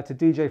 To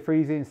DJ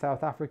Freezy in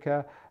South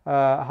Africa.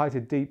 Hi to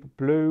Deep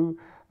Blue.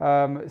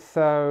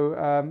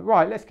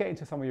 Right, let's get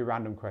into some of your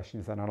random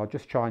questions then, and I'll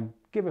just try and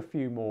give a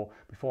few more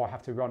before I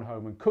have to run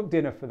home and cook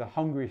dinner for the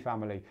hungry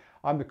family.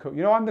 I'm the cook.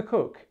 You know, I'm the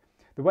cook.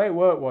 The way it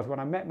worked was when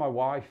I met my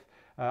wife,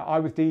 I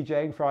was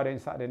DJing Friday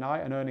and Saturday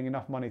night and earning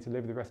enough money to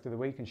live the rest of the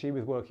week, and she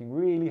was working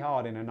really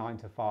hard in a 9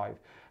 to 5.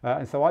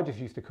 And so I just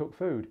used to cook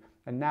food.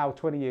 And now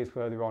 20 years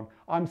further on,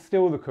 I'm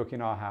still the cook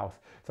in our house.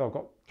 So I've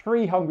got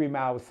 3 hungry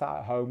mouths sat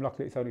at home.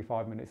 Luckily, it's only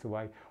 5 minutes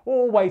away,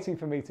 all waiting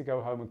for me to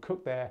go home and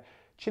cook their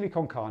chili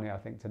con carne, I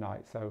think,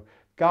 tonight. So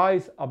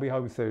guys, I'll be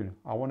home soon.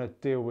 I want to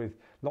deal with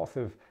lots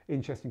of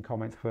interesting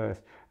comments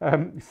first.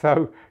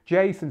 So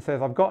Jason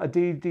says, I've got a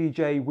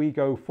DJ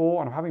WeGo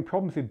 4 and I'm having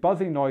problems with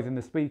buzzing noise in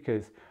the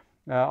speakers.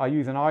 I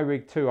use an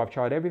iRig too. I've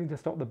tried everything to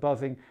stop the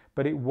buzzing,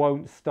 but it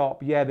won't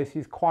stop. Yeah, this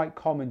is quite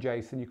common,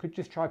 Jason. You could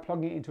just try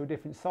plugging it into a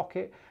different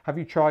socket. Have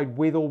you tried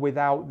with or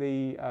without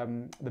the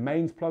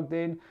mains plugged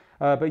in?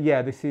 But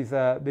yeah, this is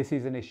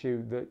an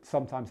issue that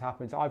sometimes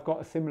happens. I've got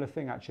a similar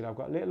thing actually. I've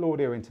got a little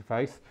audio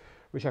interface,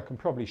 which I can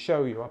probably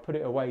show you. I put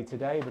it away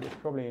today, but it's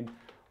probably in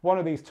one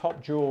of these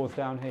top drawers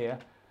down here.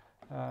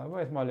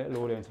 Where's my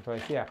little audio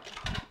interface? Yeah,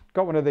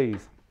 got one of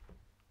these.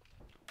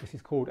 This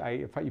is called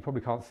in fact, you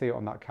probably can't see it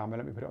on that camera.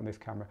 Let me put it on this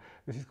camera.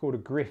 This is called a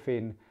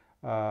Griffin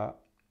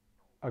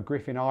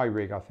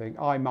iRig, I think,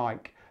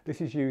 iMic. This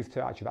is used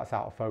to, actually that's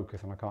out of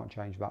focus and I can't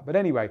change that. But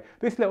anyway,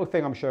 this little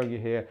thing I'm showing you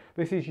here,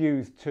 this is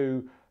used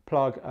to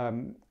plug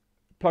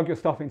your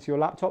stuff into your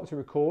laptop to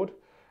record.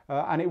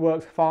 And it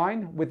works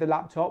fine with the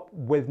laptop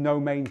with no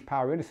mains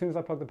power in. As soon as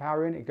I plug the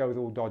power in, it goes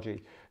all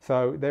dodgy.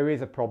 So there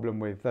is a problem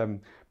with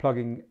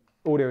plugging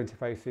audio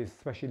interfaces,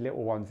 especially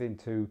little ones,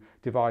 into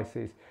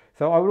devices.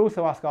 So I would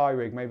also ask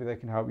iRig, maybe they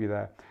can help you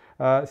there.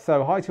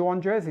 So hi to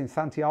Andres in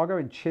Santiago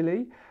in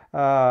Chile.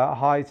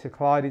 Hi to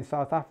Clyde in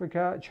South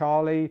Africa.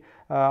 Charlie.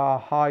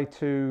 Hi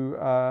to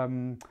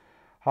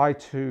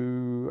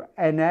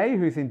NA,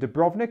 who's in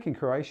Dubrovnik in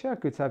Croatia.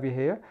 Good to have you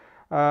here.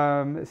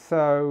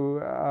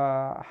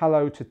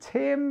 Hello to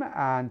Tim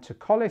and to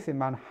Collis in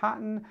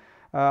Manhattan.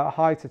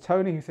 Hi to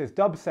Tony, who says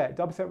Dubset.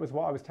 Dubset was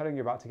what I was telling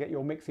you about to get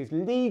your mixes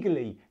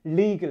legally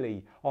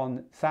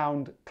on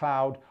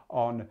SoundCloud,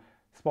 on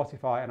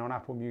Spotify and on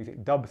Apple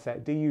Music.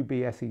 Dubset,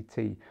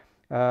 D-U-B-S-E-T.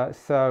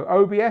 So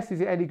OBS, is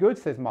it any good,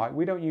 says Mike.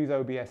 We don't use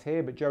OBS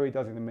here, but Joey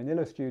does in the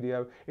Manila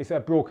studio. It's a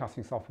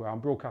broadcasting software. I'm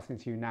broadcasting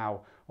to you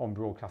now on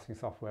broadcasting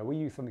software. We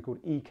use something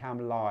called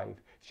Ecamm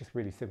Live. It's just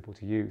really simple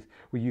to use.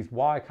 We used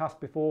Wirecast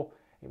before.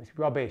 It was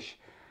rubbish,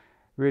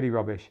 really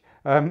rubbish.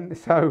 What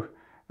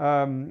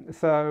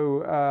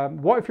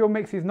if your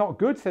mix is not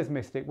good, says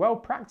Mystic? Well,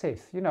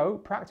 practice,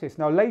 practice.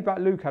 Now, Laidback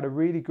Luke had a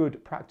really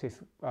good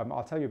practice.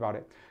 I'll tell you about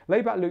it.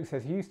 Laidback Luke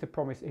says he used to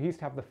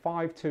have the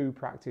 5-2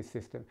 practice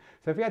system.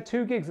 So if he had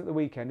 2 gigs at the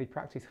weekend, he'd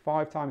practice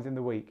 5 times in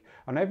the week.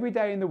 And every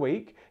day in the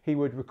week, he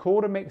would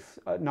record a mix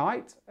at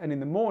night, and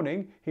in the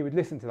morning, he would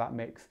listen to that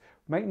mix,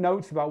 make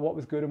notes about what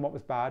was good and what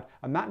was bad,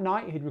 and that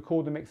night he'd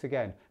record the mix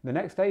again. The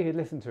next day he'd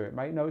listen to it,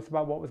 make notes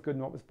about what was good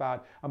and what was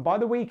bad, and by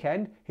the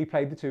weekend he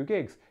played the 2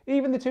 gigs.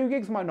 Even the 2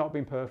 gigs might not have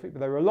been perfect, but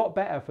they were a lot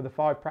better for the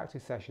 5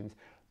 practice sessions.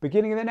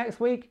 Beginning of the next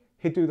week,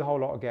 he'd do the whole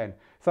lot again.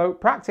 So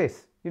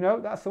practice,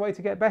 that's the way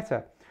to get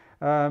better.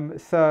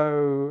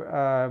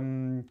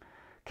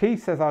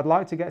 Keith says, I'd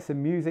like to get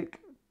some music.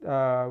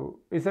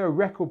 Is there a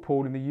record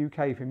pool in the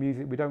UK for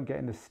music we don't get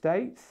in the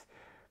States?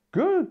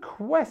 Good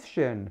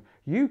question.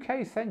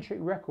 UK-centric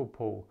record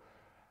pool.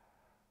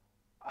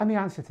 And the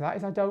answer to that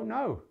is I don't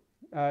know.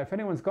 If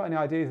anyone's got any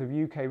ideas of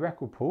UK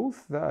record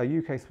pools that are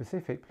UK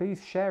specific,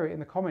 please share it in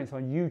the comments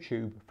on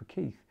YouTube for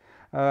Keith.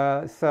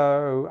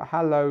 So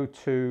hello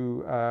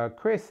to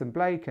Chris and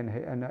Blake and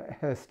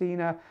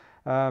Herstina,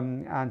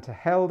 and to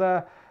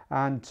Helder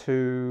and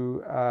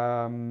to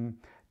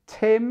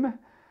Tim.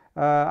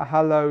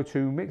 Hello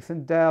to Mix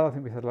and Dell. I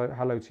think we said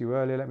hello to you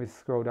earlier. Let me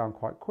scroll down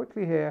quite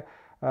quickly here.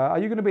 Are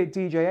you going to be at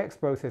DJ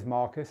Expo, says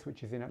Marcus,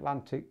 which is in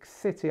Atlantic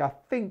City? I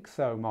think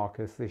so,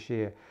 Marcus, this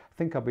year. I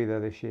think I'll be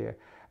there this year.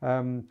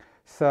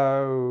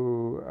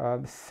 So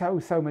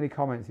many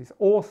comments. It's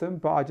awesome,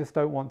 but I just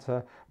don't want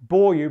to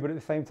bore you, but at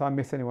the same time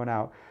miss anyone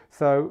out.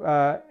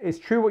 So it's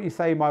true what you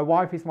say. My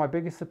wife is my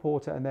biggest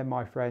supporter, and then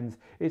my friends.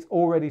 It's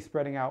already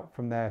spreading out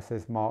from there,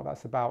 says Mark.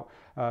 That's about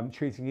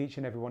treating each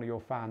and every one of your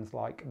fans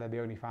like they're the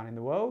only fan in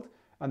the world,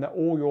 and that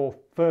all your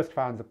first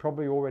fans are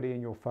probably already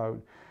in your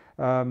phone.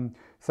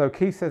 So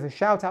Keith says, a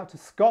shout out to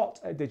Scott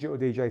at Digital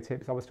DJ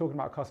Tips. I was talking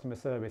about customer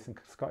service, and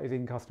Scott is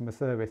in customer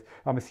service.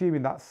 I'm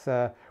assuming that's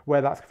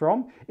where that's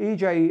from.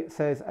 EJ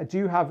says, do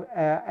you have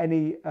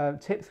any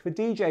tips for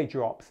DJ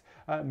drops?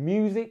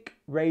 Music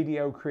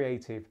Radio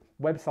Creative,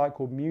 website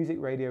called Music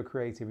Radio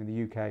Creative in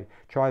the UK.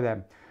 Try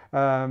them.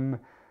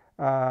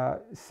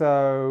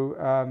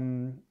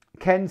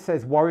 Ken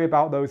says, worry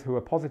about those who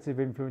are positive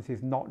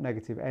influences, not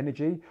negative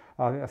energy.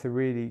 I think that's a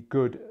really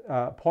good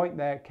point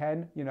there,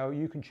 Ken. You know,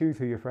 you can choose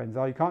who your friends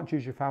are. You can't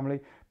choose your family,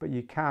 but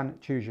you can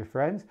choose your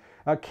friends.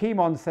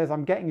 Kimon says,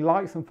 I'm getting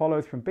likes and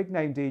follows from big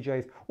name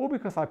DJs, all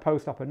because I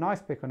post up a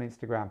nice pic on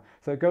Instagram.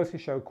 So it goes to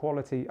show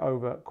quality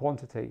over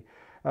quantity.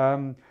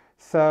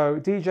 So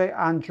DJ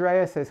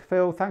Andrea says,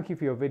 Phil, thank you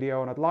for your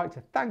video, and I'd like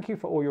to thank you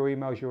for all your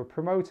emails. You're a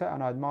promoter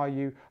and I admire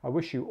you. I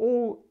wish you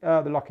all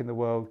the luck in the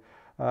world.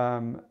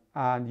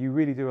 And you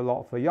really do a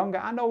lot for younger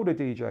and older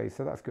DJs,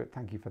 so that's good.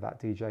 Thank you for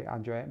that, DJ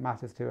Andrea. It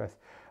matters to us.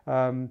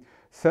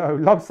 So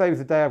love saves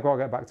the day. I've got to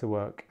get back to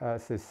work,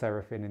 says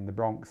Seraphine in the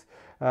Bronx.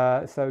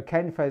 So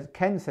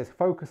Ken says,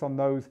 focus on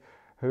those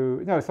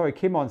who, no, sorry,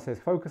 Kimon says,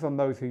 focus on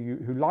those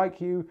who like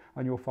you,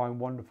 and you'll find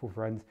wonderful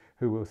friends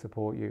who will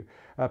support you.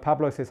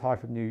 Pablo says, hi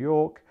from New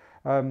York.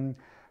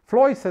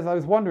 Floyd says, I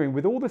was wondering,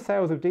 with all the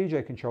sales of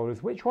DJ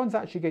controllers, which ones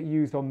actually get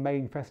used on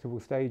main festival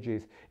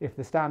stages if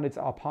the standards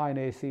are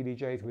Pioneer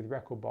CDJs with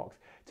record box?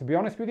 To be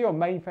honest with you, on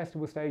main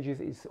festival stages,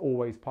 it's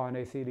always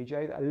Pioneer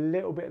CDJs. A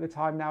little bit of the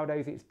time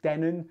nowadays, it's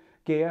Denon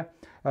gear.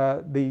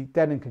 The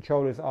Denon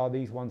controllers are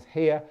these ones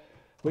here,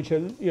 which are,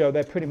 you know,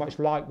 they're pretty much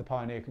like the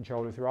Pioneer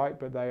controllers, right?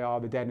 But they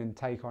are the Denon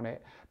take on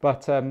it.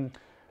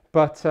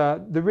 But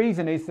the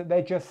reason is that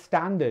they're just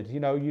standard. You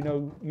know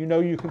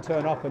you can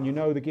turn up, and you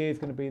know the gear's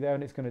going to be there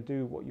and it's going to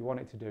do what you want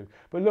it to do.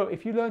 But look,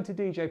 if you learn to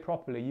DJ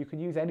properly, you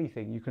can use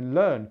anything. You can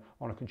learn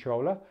on a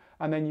controller,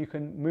 and then you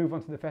can move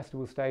onto the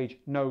festival stage,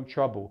 no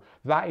trouble.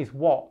 That is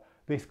what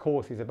this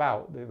course is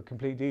about, the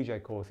complete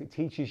DJ course. It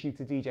teaches you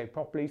to DJ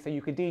properly so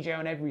you can DJ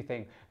on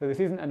everything. So this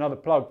isn't another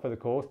plug for the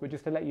course, but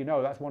just to let you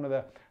know, that's one of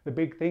the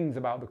big things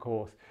about the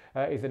course,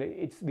 is that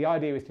the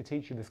idea is to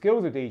teach you the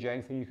skills of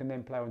DJing so you can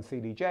then play on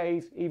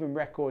CDJs, even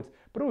records,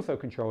 but also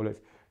controllers.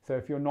 So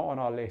if you're not on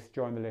our list,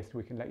 join the list.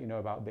 We can let you know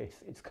about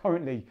this. It's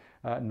currently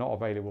not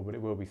available, but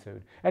it will be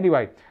soon.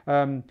 Anyway,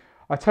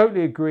 I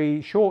totally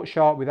agree. Short,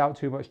 sharp, without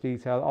too much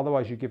detail.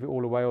 Otherwise, you give it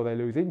all away or they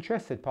lose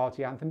interest, said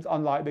Party Anthems.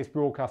 Unlike this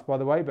broadcast, by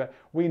the way, but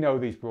we know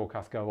these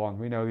broadcasts go on.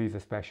 We know these are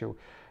special.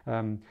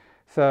 People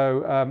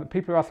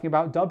are asking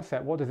about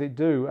dubset. What does it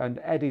do? And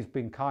Eddie's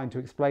been kind to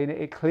explain it.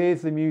 It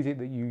clears the music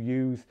that you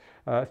use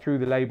through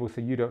the label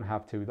so you don't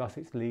have to. Thus,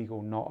 it's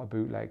legal, not a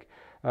bootleg.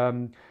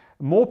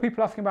 More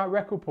people asking about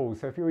record pools.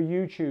 So if you're a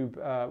YouTube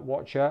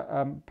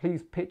watcher,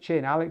 please pitch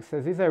in. Alex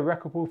says, is there a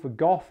record pool for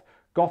goth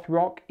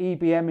rock,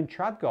 EBM and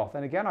trad goth?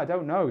 And again, I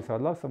don't know, so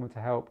I'd love someone to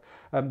help.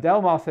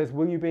 Delmar says,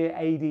 will you be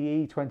at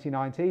ADE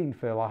 2019,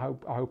 Phil? I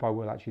hope I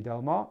will actually,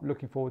 Delmar.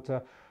 Looking forward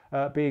to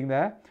being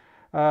there.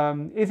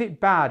 Is it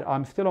bad?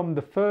 I'm still on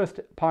the first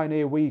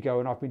Pioneer WeGo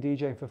and I've been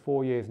DJing for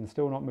 4 years and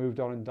still not moved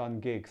on and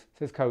done gigs,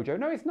 says Kojo.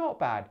 No, it's not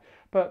bad,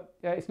 but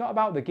it's not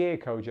about the gear,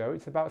 Kojo.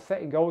 It's about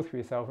setting goals for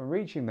yourself and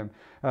reaching them.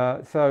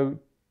 So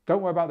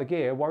don't worry about the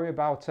gear, worry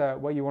about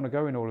where you want to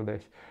go in all of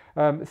this.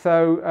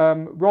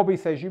 Robbie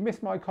says, you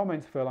missed my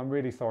comments, Phil. I'm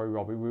really sorry,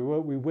 Robbie.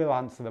 We will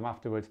answer them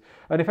afterwards.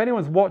 And if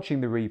anyone's watching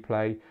the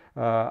replay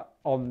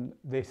on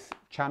this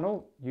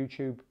channel,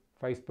 YouTube,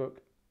 Facebook,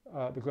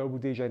 the Global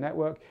DJ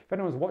Network, if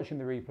anyone's watching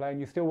the replay and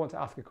you still want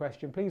to ask a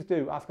question, please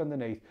do ask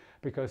underneath,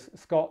 because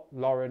Scott,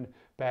 Lauren,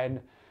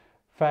 Ben,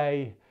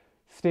 Faye,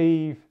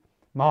 Steve,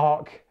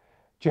 Mark,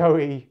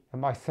 Joey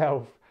and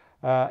myself,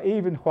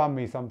 even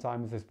Juanmi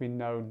sometimes has been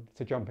known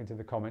to jump into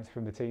the comments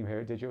from the team here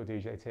at Digital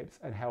DJ Tips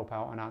and help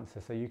out and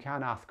answer. So you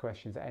can ask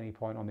questions at any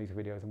point on these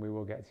videos and we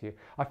will get to you.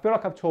 I feel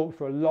like I've talked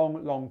for a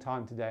long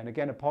time today. And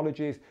again,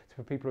 apologies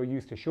for people who are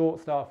used to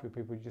short stuff, for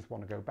people who just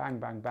want to go bang,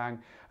 bang, bang.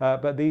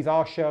 But these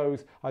are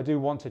shows. I do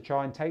want to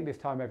try and take this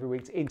time every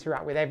week to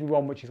interact with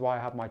everyone, which is why I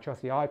have my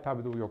trusty iPad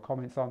with all your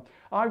comments on.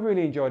 I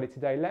really enjoyed it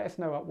today. Let us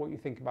know what you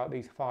think about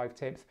these 5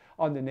 tips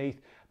underneath.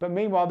 But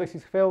meanwhile, this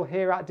is Phil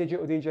here at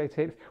Digital DJ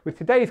Tips with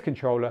today's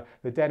controller,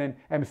 the Denon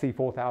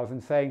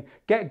MC4000, saying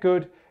get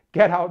good,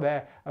 get out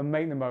there and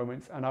make the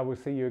moments. And I will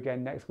see you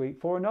again next week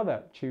for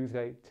another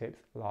Tuesday Tips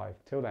Live.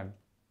 Till then.